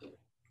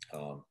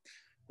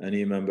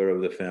 Any member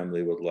of the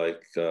family would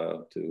like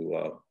to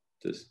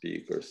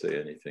speak or say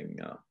anything,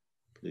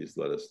 please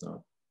let us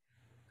know.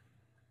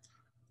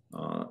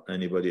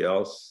 Anybody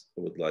else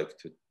who would like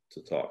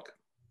to talk?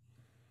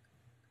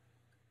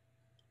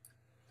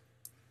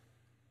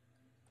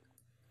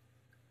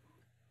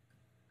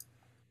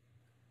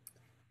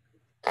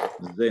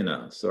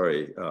 Zena,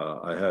 sorry,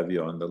 I have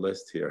you on the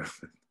list here.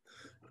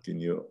 Can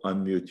you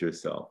unmute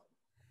yourself?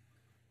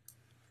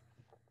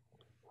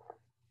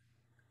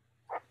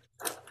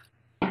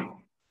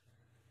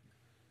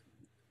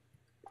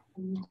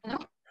 Hello.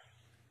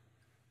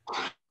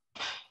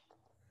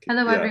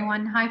 Hello, Yeah.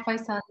 everyone. Hi,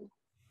 Faisal.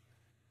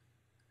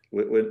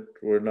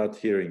 We're not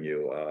hearing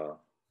you.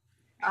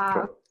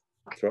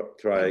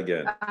 Try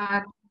again.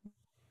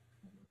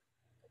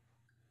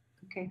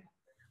 Okay.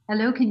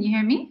 Hello, can you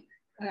hear me?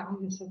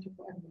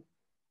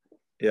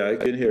 Yeah, I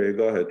can hear you.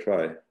 Go ahead,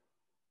 try.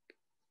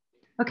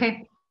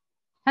 Okay.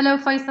 Hello,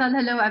 Faisal.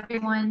 Hello,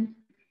 everyone.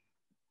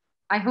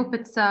 I hope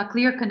it's a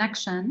clear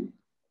connection,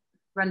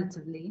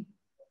 relatively.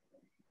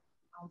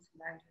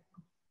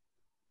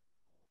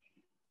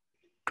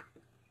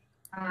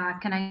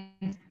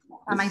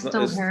 Am I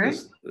still heard?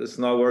 It's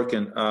not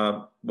working.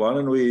 Why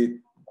don't we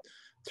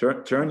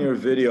turn your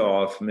video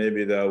off?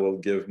 Maybe that will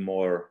give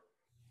more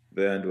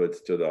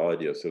bandwidth to the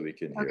audio so we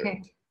can hear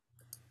it.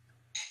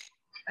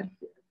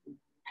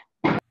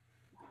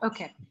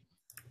 Okay.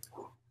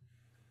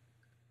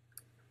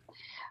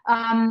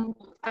 I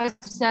was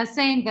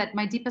saying that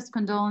my deepest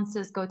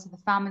condolences go to the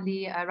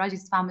family,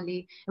 Rajie's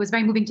family. It was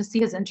very moving to see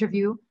his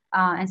interview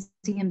and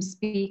see him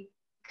speak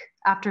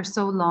after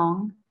so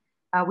long.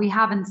 We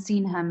haven't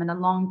seen him in a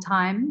long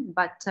time,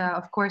 but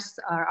of course,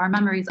 our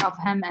memories of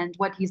him and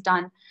what he's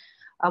done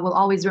will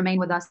always remain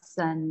with us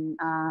and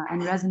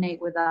resonate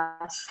with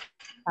us.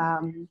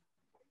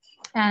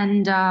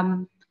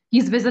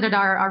 He's visited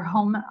our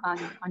home on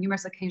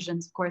numerous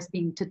occasions, of course,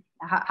 being to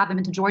have him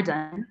into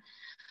Jordan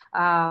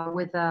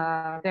with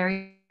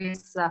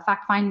various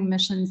fact-finding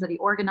missions that he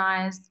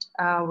organized.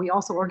 We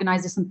also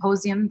organized a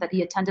symposium that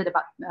he attended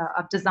about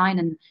of design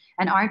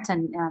and art,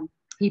 and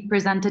he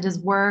presented his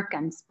work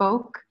and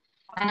spoke.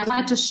 And I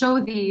wanted to show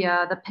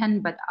the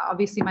pin, but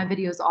obviously my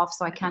video is off,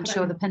 so I can't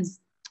show the pins.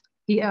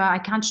 I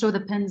can't show the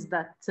pins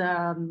that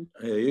yeah,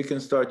 you can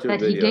start your that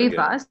video he gave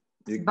again. us.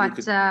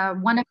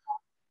 One of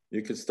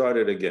you could start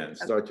it again.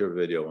 Start your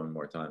video one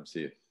more time.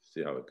 See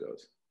how it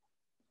goes.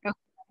 Okay,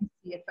 let's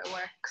see if it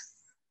works.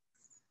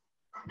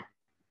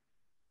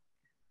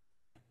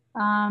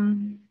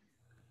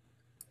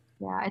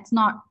 Yeah, it's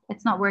not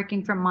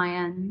working from my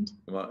end.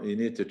 Well, you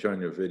need to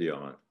turn your video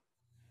on.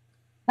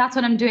 That's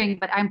what I'm doing,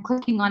 but I'm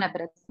clicking on it,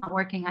 but it's not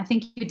working. I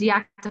think you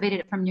deactivated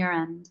it from your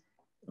end.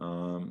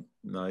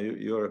 No,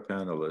 you're a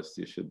panelist.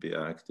 You should be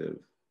active.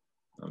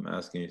 I'm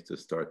asking you to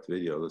start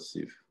video. Let's see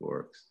if it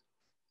works.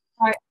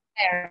 All right,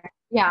 there.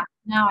 Yeah,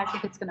 now I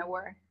think it's gonna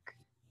work.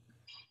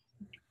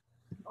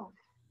 Oh.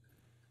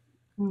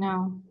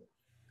 No.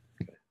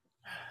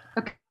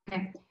 Okay.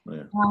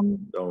 Yeah.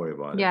 Don't worry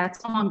about it. Yeah,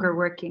 it's no longer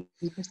working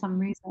for some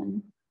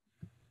reason.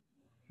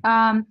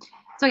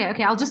 So yeah,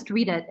 okay, I'll just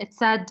read it. It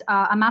said,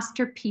 a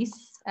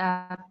masterpiece,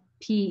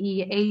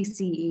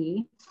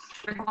 P-E-A-C-E,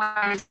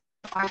 requires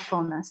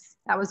thoughtfulness.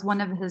 That was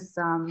one of his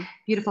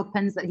beautiful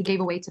pins that he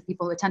gave away to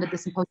people who attended the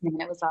symposium.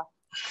 And it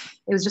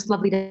was just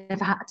lovely to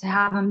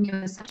have him. He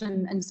was such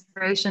an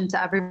inspiration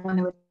to everyone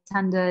who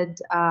attended,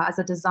 as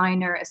a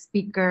designer, a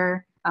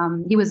speaker.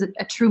 He was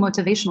a true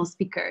motivational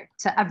speaker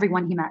to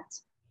everyone he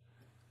met.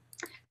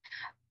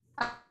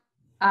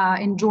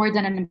 In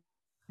Jordan and in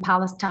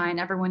Palestine,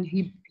 everyone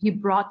he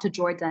brought to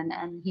Jordan,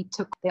 and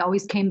they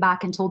always came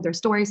back and told their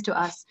stories to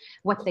us,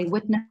 what they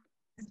witnessed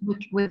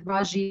with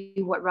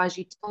Rajie, what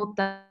Rajie told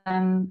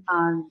them,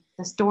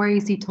 the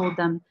stories he told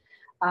them.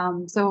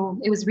 So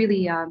it was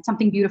really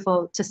something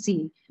beautiful to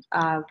see,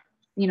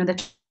 the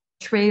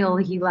trail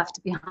he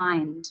left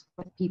behind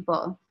with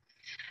people.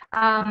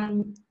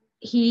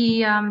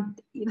 He,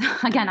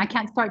 again, I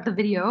can't start the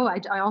video.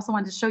 I also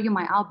wanted to show you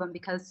my album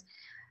because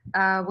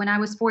when I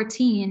was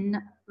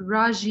 14,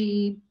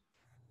 Rajie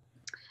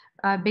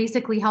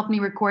basically helped me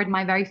record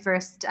my very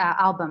first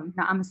album.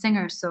 Now, I'm a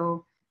singer,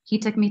 so he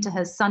took me to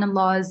his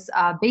son-in-law's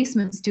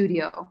basement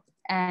studio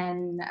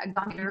and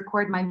got me to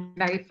record my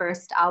very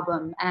first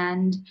album.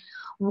 And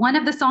one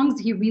of the songs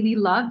he really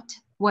loved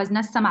was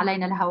Nassam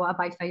Alayna al-Hawa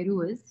by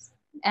Fairuz.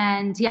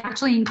 And he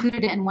actually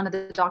included it in one of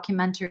the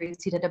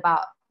documentaries he did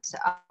about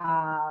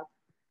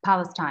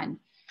Palestine.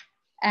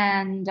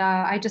 And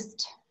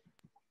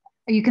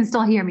you can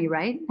still hear me,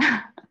 right?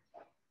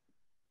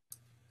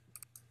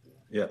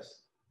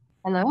 Yes.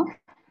 Hello?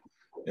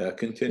 Yeah,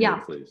 continue,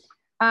 please.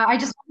 I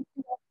just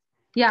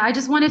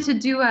wanted to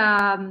do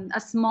a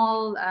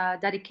small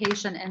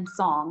dedication and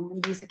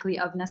song, basically,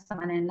 of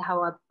Nassam and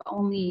Hawa,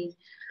 only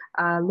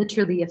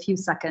literally a few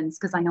seconds,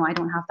 because I know I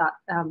don't have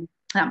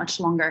that much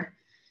longer.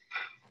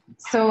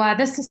 So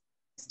this is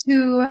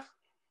to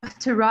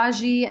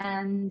Rajie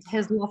and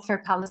his love for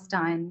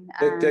Palestine.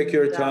 Take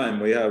your time.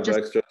 We have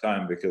extra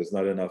time because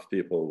not enough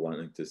people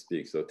wanting to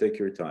speak. So take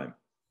your time.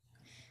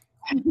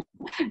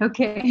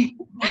 Okay.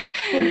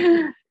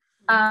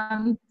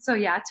 So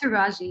yeah, to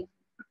Rajie.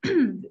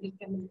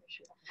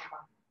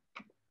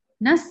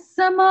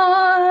 نسم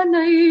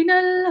علينا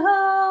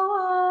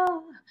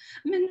الهوى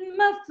من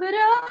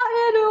مفرق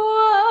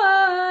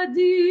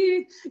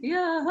الوادي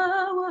يا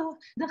هوى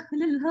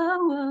دخل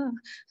الهوى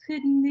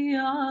خدني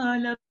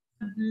على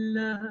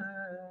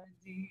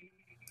بلادي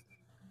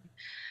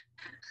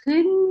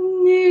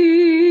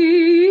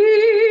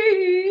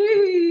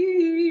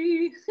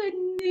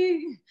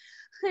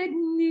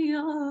خدني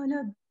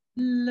على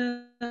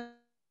بلادي.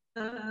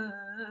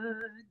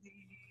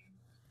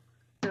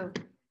 So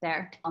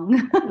there.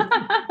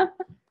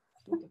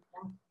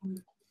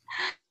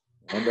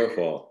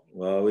 Wonderful.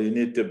 Well, we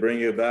need to bring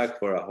you back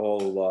for a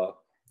whole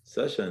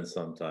session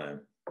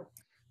sometime.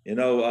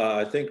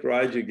 I think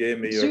Rajie gave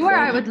me your phone. Sure,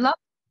 I would love.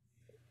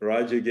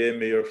 Rajie gave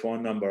me your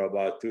phone number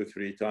about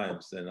 2-3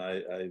 times, and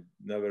I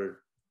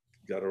never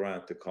got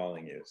around to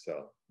calling you.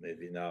 So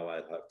maybe now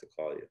I'd have to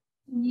call you.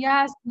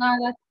 Yes, no,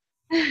 that's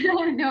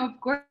no, of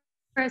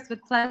course,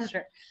 with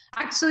pleasure.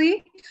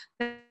 Actually,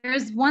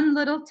 there's one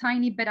little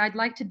tiny bit I'd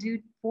like to do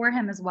for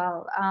him as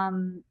well,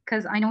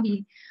 because I know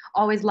he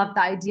always loved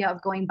the idea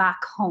of going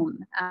back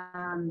home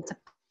to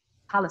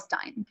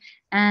Palestine.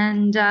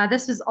 And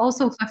this is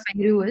also for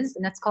Fairuz,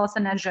 and it's called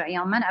Sanarja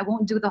Yaman. I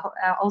won't do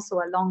also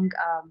a long,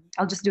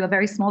 I'll just do a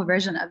very small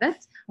version of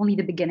it, only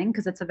the beginning,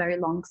 because it's a very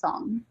long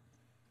song.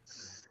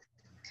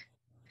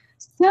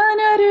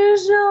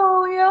 سنرجع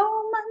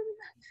يوما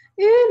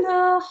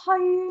إلى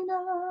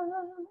حينا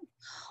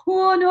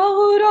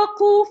ونغرق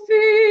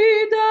في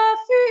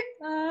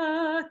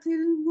دافئات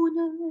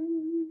المنى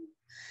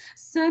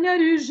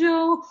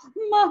سنرجع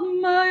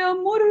مهما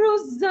يمر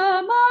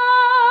الزمان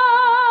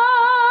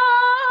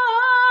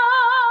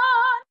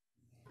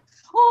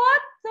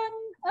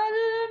وتنأى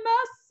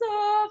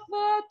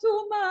المسافات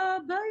ما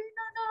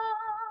بيننا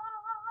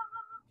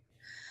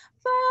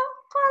فيا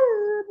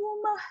قلب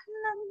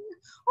مهلا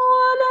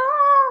ولا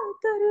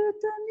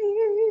ترتمي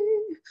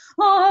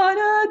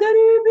على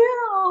درب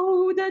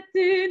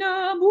عودتنا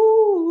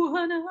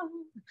موهنا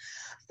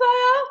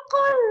فيا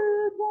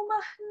قلب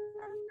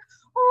مهلا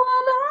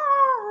ولا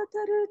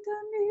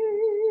ترتمي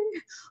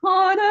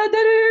على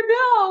درب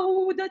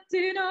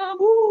عودتنا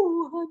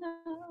موهنا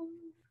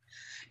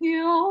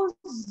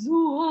يعز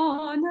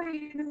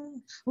علينا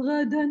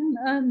غدا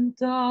أن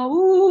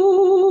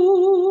تعود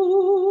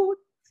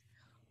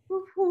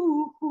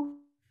صفوف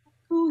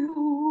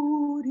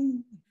الطيور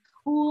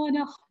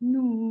ونحن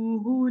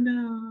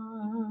هنا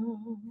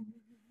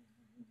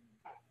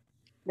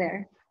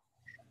there.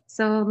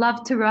 So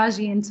love to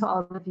Rajie and to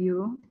all of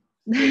you.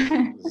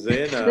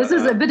 Zaina, This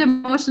is a bit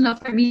emotional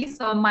for me,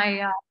 so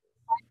my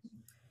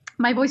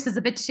voice is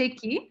a bit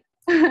shaky.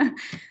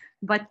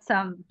 But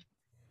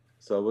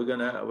so we're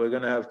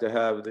gonna have to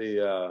have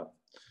the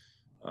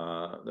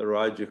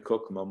Rajie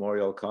Cook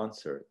Memorial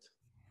Concert.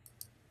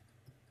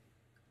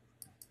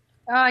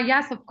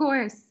 yes, of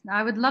course.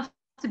 I would love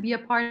to be a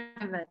part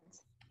of it.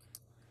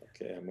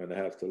 Okay, I'm gonna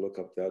have to look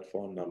up that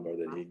phone number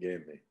that he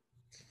gave me.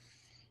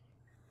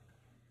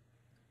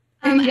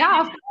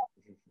 Yeah,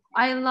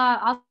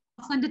 I'll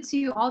send it to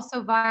you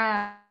also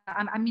via.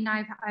 I mean,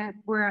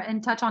 we're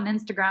in touch on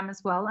Instagram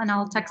as well, and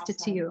I'll text it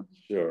to you.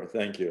 Sure,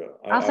 thank you.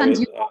 I'll send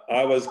you.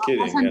 I was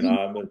kidding, and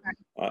you.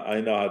 I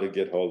know how to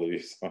get hold of you.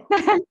 So.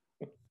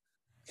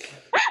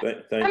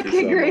 Thank you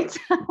Okay, so great.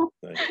 much.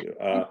 Thank you.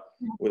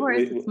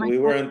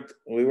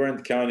 We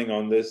weren't counting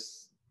on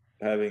this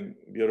having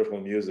beautiful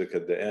music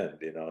at the end,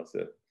 you know.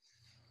 So,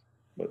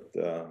 but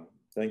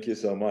thank you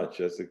so much.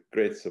 That's a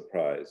great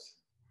surprise.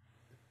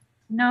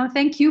 No,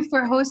 thank you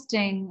for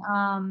hosting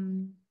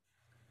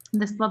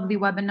this lovely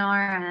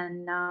webinar,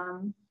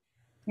 and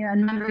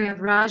in memory of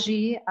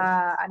Rajie.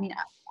 I mean,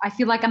 I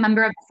feel like a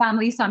member of the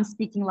family, so I'm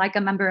speaking like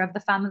a member of the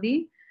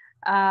family.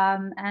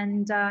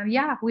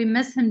 Yeah, we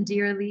miss him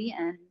dearly,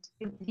 and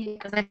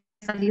as I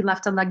said, he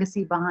left a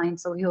legacy behind,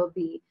 so he'll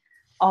be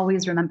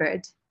always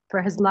remembered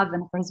for his love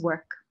and for his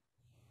work.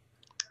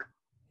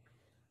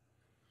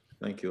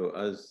 Thank you.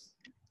 As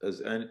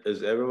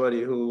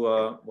everybody who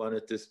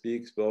wanted to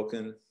speak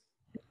spoken?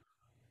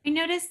 I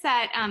noticed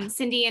that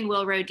Cindy and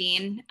Will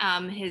Rodine,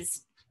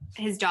 his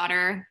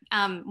daughter,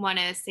 want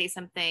to say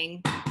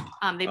something.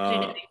 They put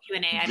it in the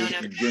Q&A. I don't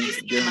know.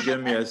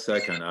 Give me a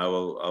second. I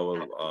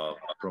will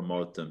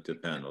promote them to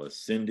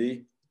panelists.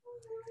 Cindy?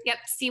 Yep,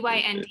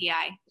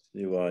 CYNDI.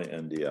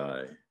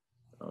 CYNDI.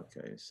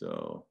 Okay,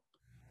 so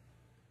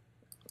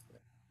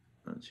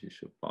and she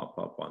should pop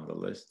up on the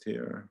list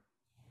here.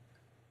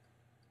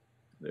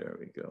 There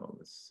we go.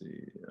 Let's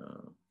see.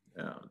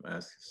 Yeah,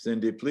 ask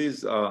Cindy,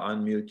 please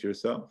unmute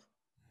yourself.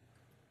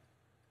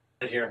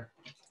 Right here.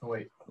 Oh,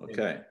 wait.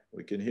 Okay,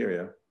 we can hear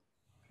you.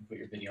 Put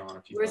your video on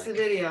if you Where's the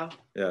video?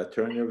 Yeah,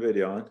 turn your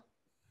video on.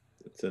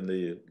 It's in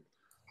the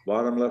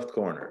bottom left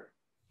corner.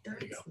 There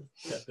you go.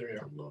 Yeah, there you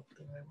go.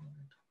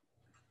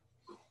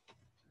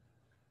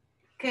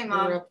 Okay,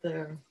 Mom. We're up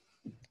there.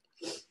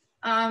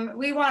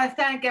 We want to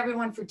thank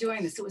everyone for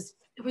doing this.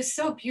 It was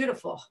so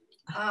beautiful.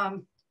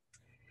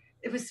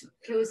 It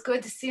was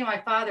good to see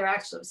my father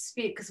actually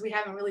speak, because we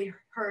haven't really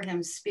heard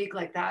him speak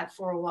like that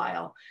for a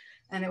while.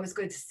 And it was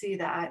good to see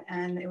that.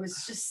 And it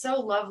was just so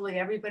lovely.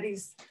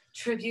 Everybody's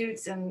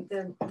tributes and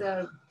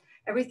the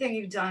everything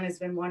you've done has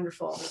been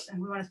wonderful.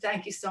 And we want to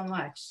thank you so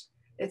much.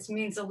 It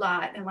means a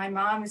lot. And my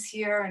mom is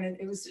here, and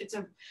it's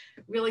a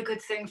really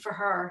good thing for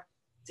her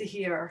to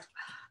hear.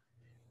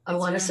 I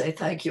want to say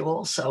thank you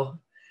also.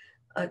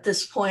 At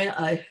this point,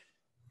 I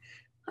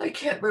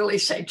can't really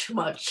say too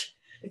much.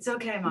 It's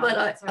okay, Mom.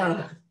 But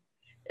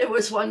it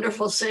was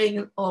wonderful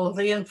seeing all of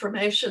the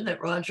information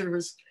that Roger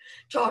was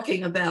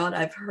talking about.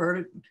 I've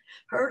heard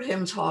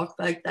him talk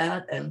like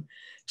that, and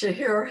to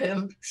hear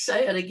him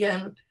say it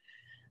again.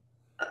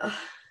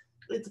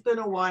 It's been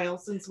a while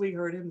since we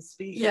heard him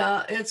speak.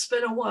 Yeah, it's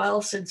been a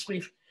while since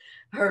we've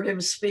heard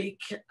him speak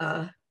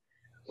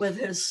with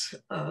his,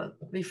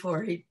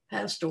 before he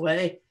passed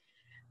away.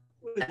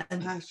 With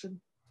passion.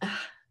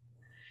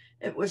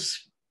 It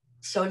was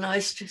so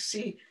nice to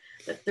see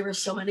that there were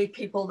so many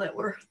people that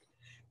were,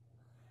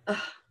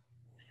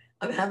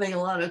 I'm having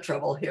a lot of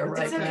trouble here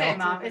right now. It's okay,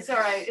 Mom. It's all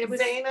right. It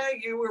was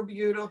Zaina, you were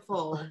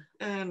beautiful.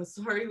 And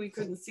sorry we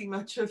couldn't see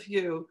much of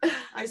you.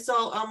 I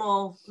saw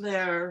Amal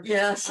there.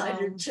 Yes, I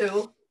did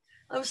too.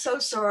 I'm so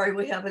sorry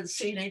we haven't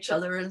seen each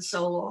other in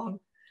so long.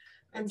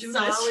 And do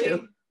Sally, miss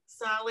you.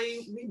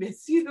 Sally, we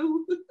miss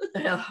you.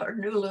 Yeah, our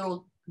new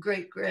little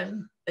great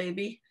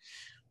grandbaby.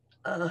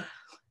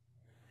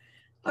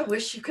 I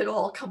wish you could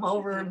all come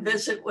over and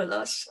visit with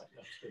us.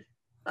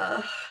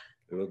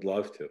 We would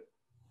love to.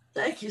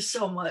 Thank you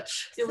so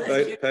much.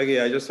 Peggy,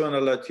 I just want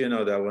to let you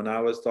know that when I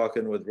was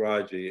talking with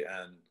Rajie,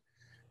 and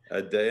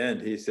at the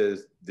end he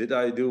says, "Did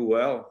I do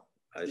well?"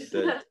 I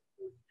said,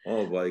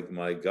 "Oh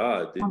my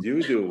God, did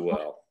you do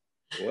well?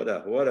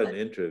 What an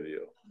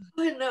interview!"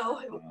 I know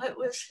it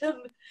was him.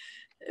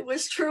 It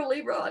was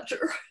truly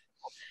Roger.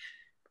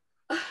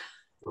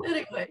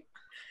 Anyway,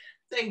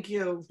 thank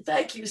you.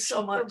 Thank you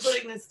so much for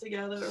putting this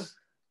together.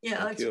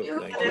 Yeah, it's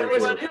beautiful. And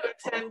everyone who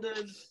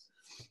attended.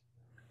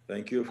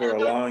 Thank you for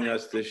allowing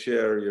us to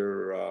share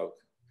your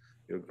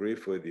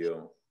grief with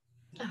you.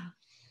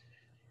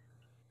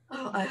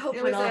 Oh, I hope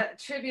it was a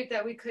tribute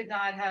that we could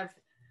not have.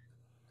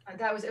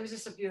 It was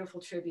just a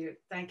beautiful tribute.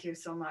 Thank you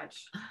so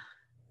much.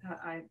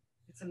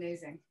 It's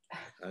amazing.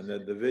 And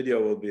then the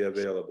video will be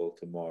available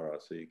tomorrow,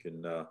 so you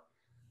can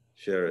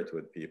share it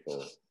with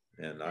people.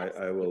 And yes,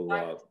 I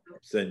will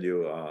send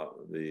you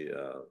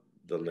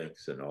the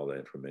links and all the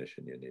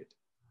information you need.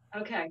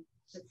 Okay,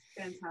 that's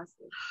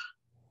fantastic.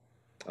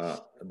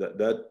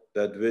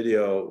 That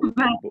video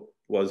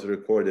was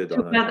recorded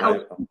on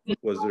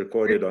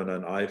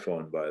an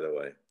iPhone, by the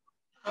way.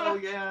 Oh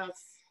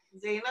yes,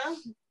 Zaina.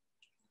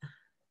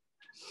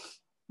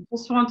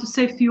 Just want to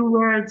say a few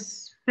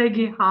words.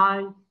 Peggy,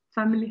 hi.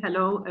 Family,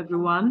 hello,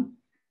 everyone.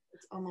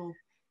 It's Amal.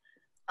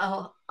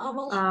 Oh,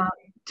 Amal.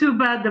 Too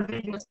bad the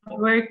video is not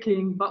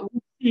working, but we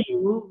see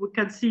you. We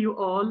can see you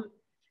all,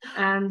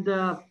 and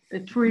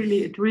it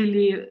really,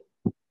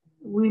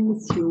 we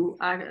miss you,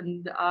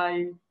 and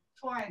I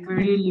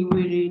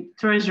really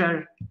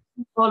treasure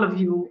all of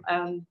you.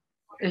 And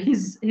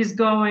he's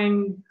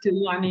going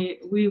to,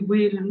 we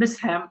will miss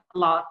him a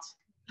lot.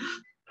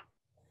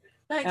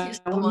 Thank you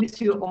so we much. miss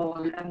you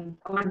all, and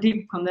our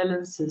deep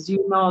condolences.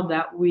 You know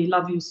that we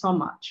love you so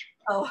much.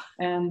 Oh,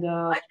 and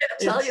I can't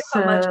tell you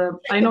how much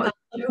I know it's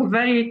a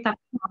very tough.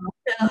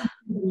 Yeah.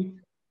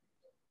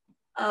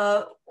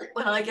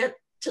 When I get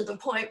to the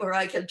point where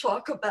I can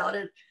talk about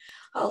it,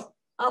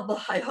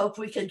 I hope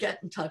we can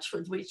get in touch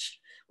with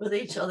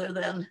each other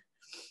then.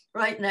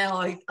 Right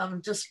now,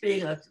 I'm just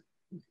being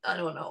I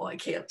don't know, I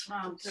can't.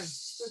 Oh,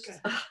 okay.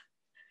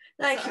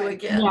 Thank you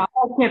again. Yeah,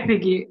 okay,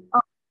 Peggy.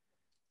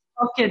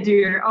 Okay,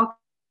 dear.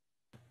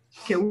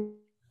 Okay,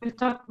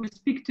 we'll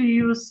speak to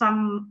you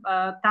some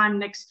time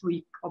next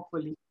week,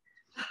 hopefully.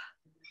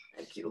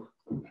 Thank you.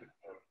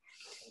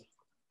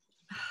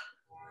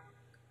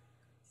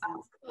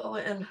 Oh,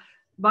 and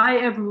bye,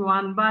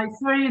 everyone. Bye.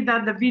 Sorry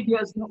that the video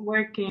is not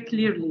working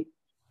clearly.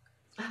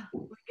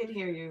 We can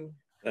hear you.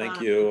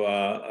 Thank you.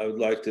 I would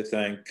like to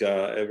thank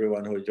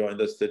everyone who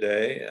joined us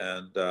today,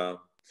 and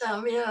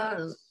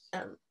Samia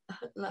and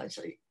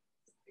Rajie.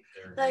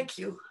 Thank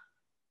you.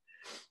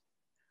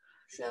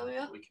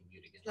 Samia? We can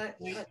mute again.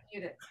 Let's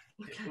mute it.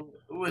 Okay.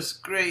 It was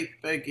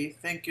great, Peggy.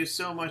 Thank you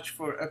so much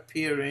for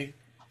appearing.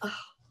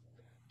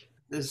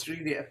 It's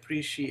really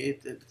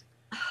appreciated.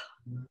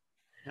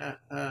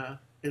 It'll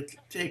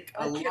take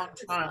a long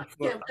time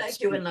for us. Thank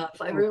you enough.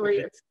 I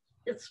really,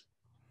 it's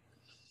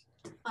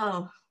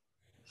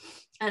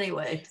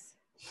anyway.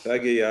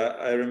 Peggy,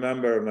 I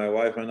remember my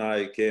wife and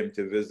I came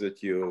to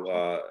visit you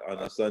on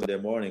a Sunday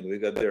morning. We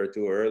got there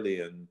too early,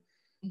 and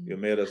you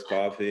made us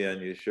coffee,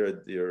 and you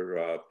shared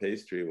your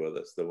pastry with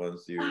us, the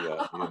ones you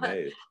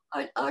made.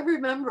 I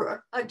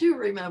remember. I do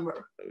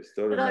remember. We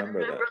still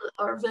remember that.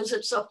 Our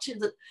visits up to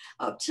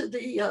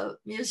the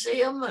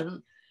museum,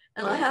 and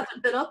I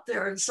haven't been up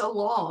there in so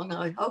long.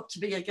 I hope to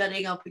be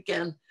getting up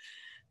again.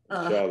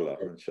 Inshallah.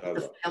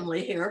 The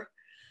family here,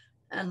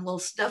 and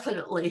we'll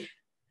definitely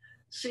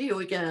see you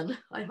again,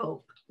 I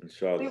hope.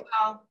 Inshallah.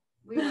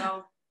 We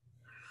will.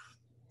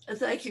 And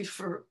thank you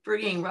for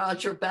bringing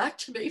Roger back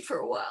to me for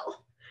a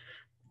while.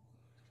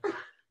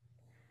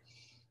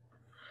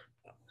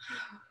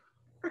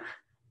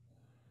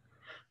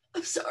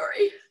 I'm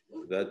sorry.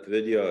 That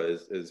video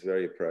is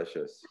very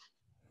precious.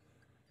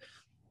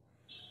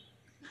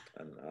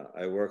 And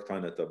I worked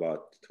on it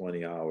about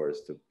 20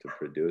 hours to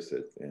produce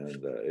it,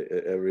 and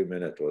every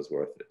minute was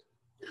worth it.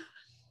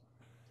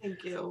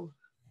 Thank you.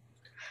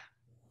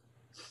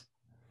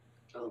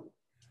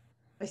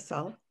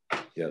 Faisal?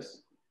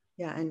 Yes.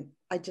 Yeah, and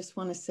I just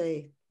want to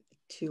say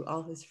to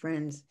all his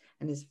friends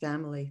and his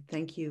family,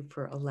 thank you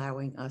for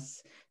allowing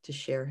us to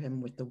share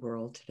him with the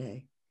world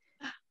today.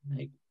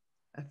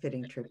 A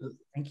fitting tribute.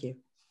 Thank you.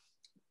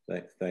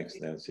 Thanks,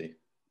 Nancy.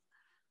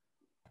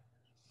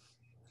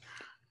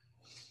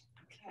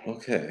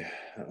 Okay,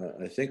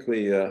 I think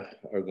we are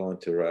going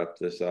to wrap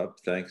this up.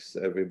 Thanks,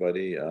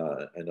 everybody.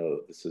 I know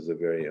this is a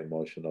very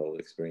emotional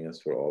experience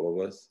for all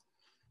of us,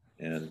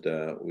 and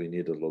we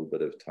need a little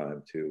bit of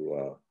time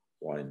to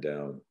wind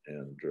down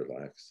and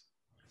relax.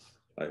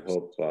 I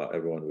hope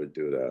everyone would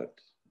do that.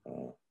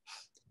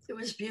 It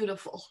was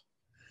beautiful.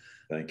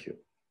 Thank you.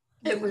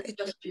 It was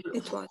just beautiful.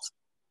 It was.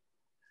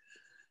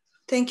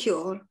 Thank you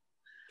all.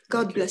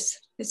 God bless.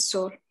 It's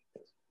all.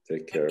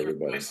 Take care,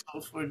 everybody. Thank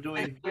you for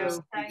doing this.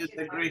 You did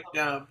a great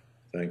job.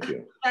 Thank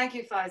you. Thank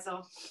you,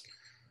 Faisal.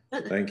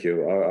 Thank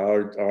you.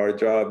 Our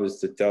job is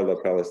to tell the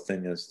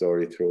Palestinian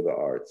story through the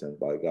arts, and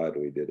by God,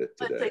 we did it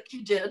today. I think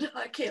you did.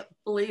 I can't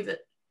believe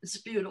it. It's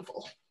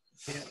beautiful.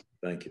 Yeah.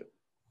 Thank you.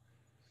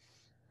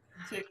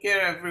 Take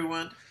care,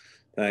 everyone.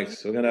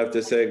 Thanks. We're going to have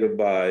to say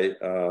goodbye.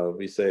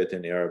 We say it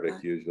in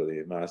Arabic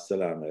usually. Ma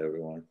salama,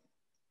 everyone.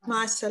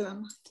 Ma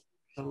salama.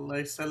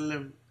 Allah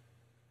sallam.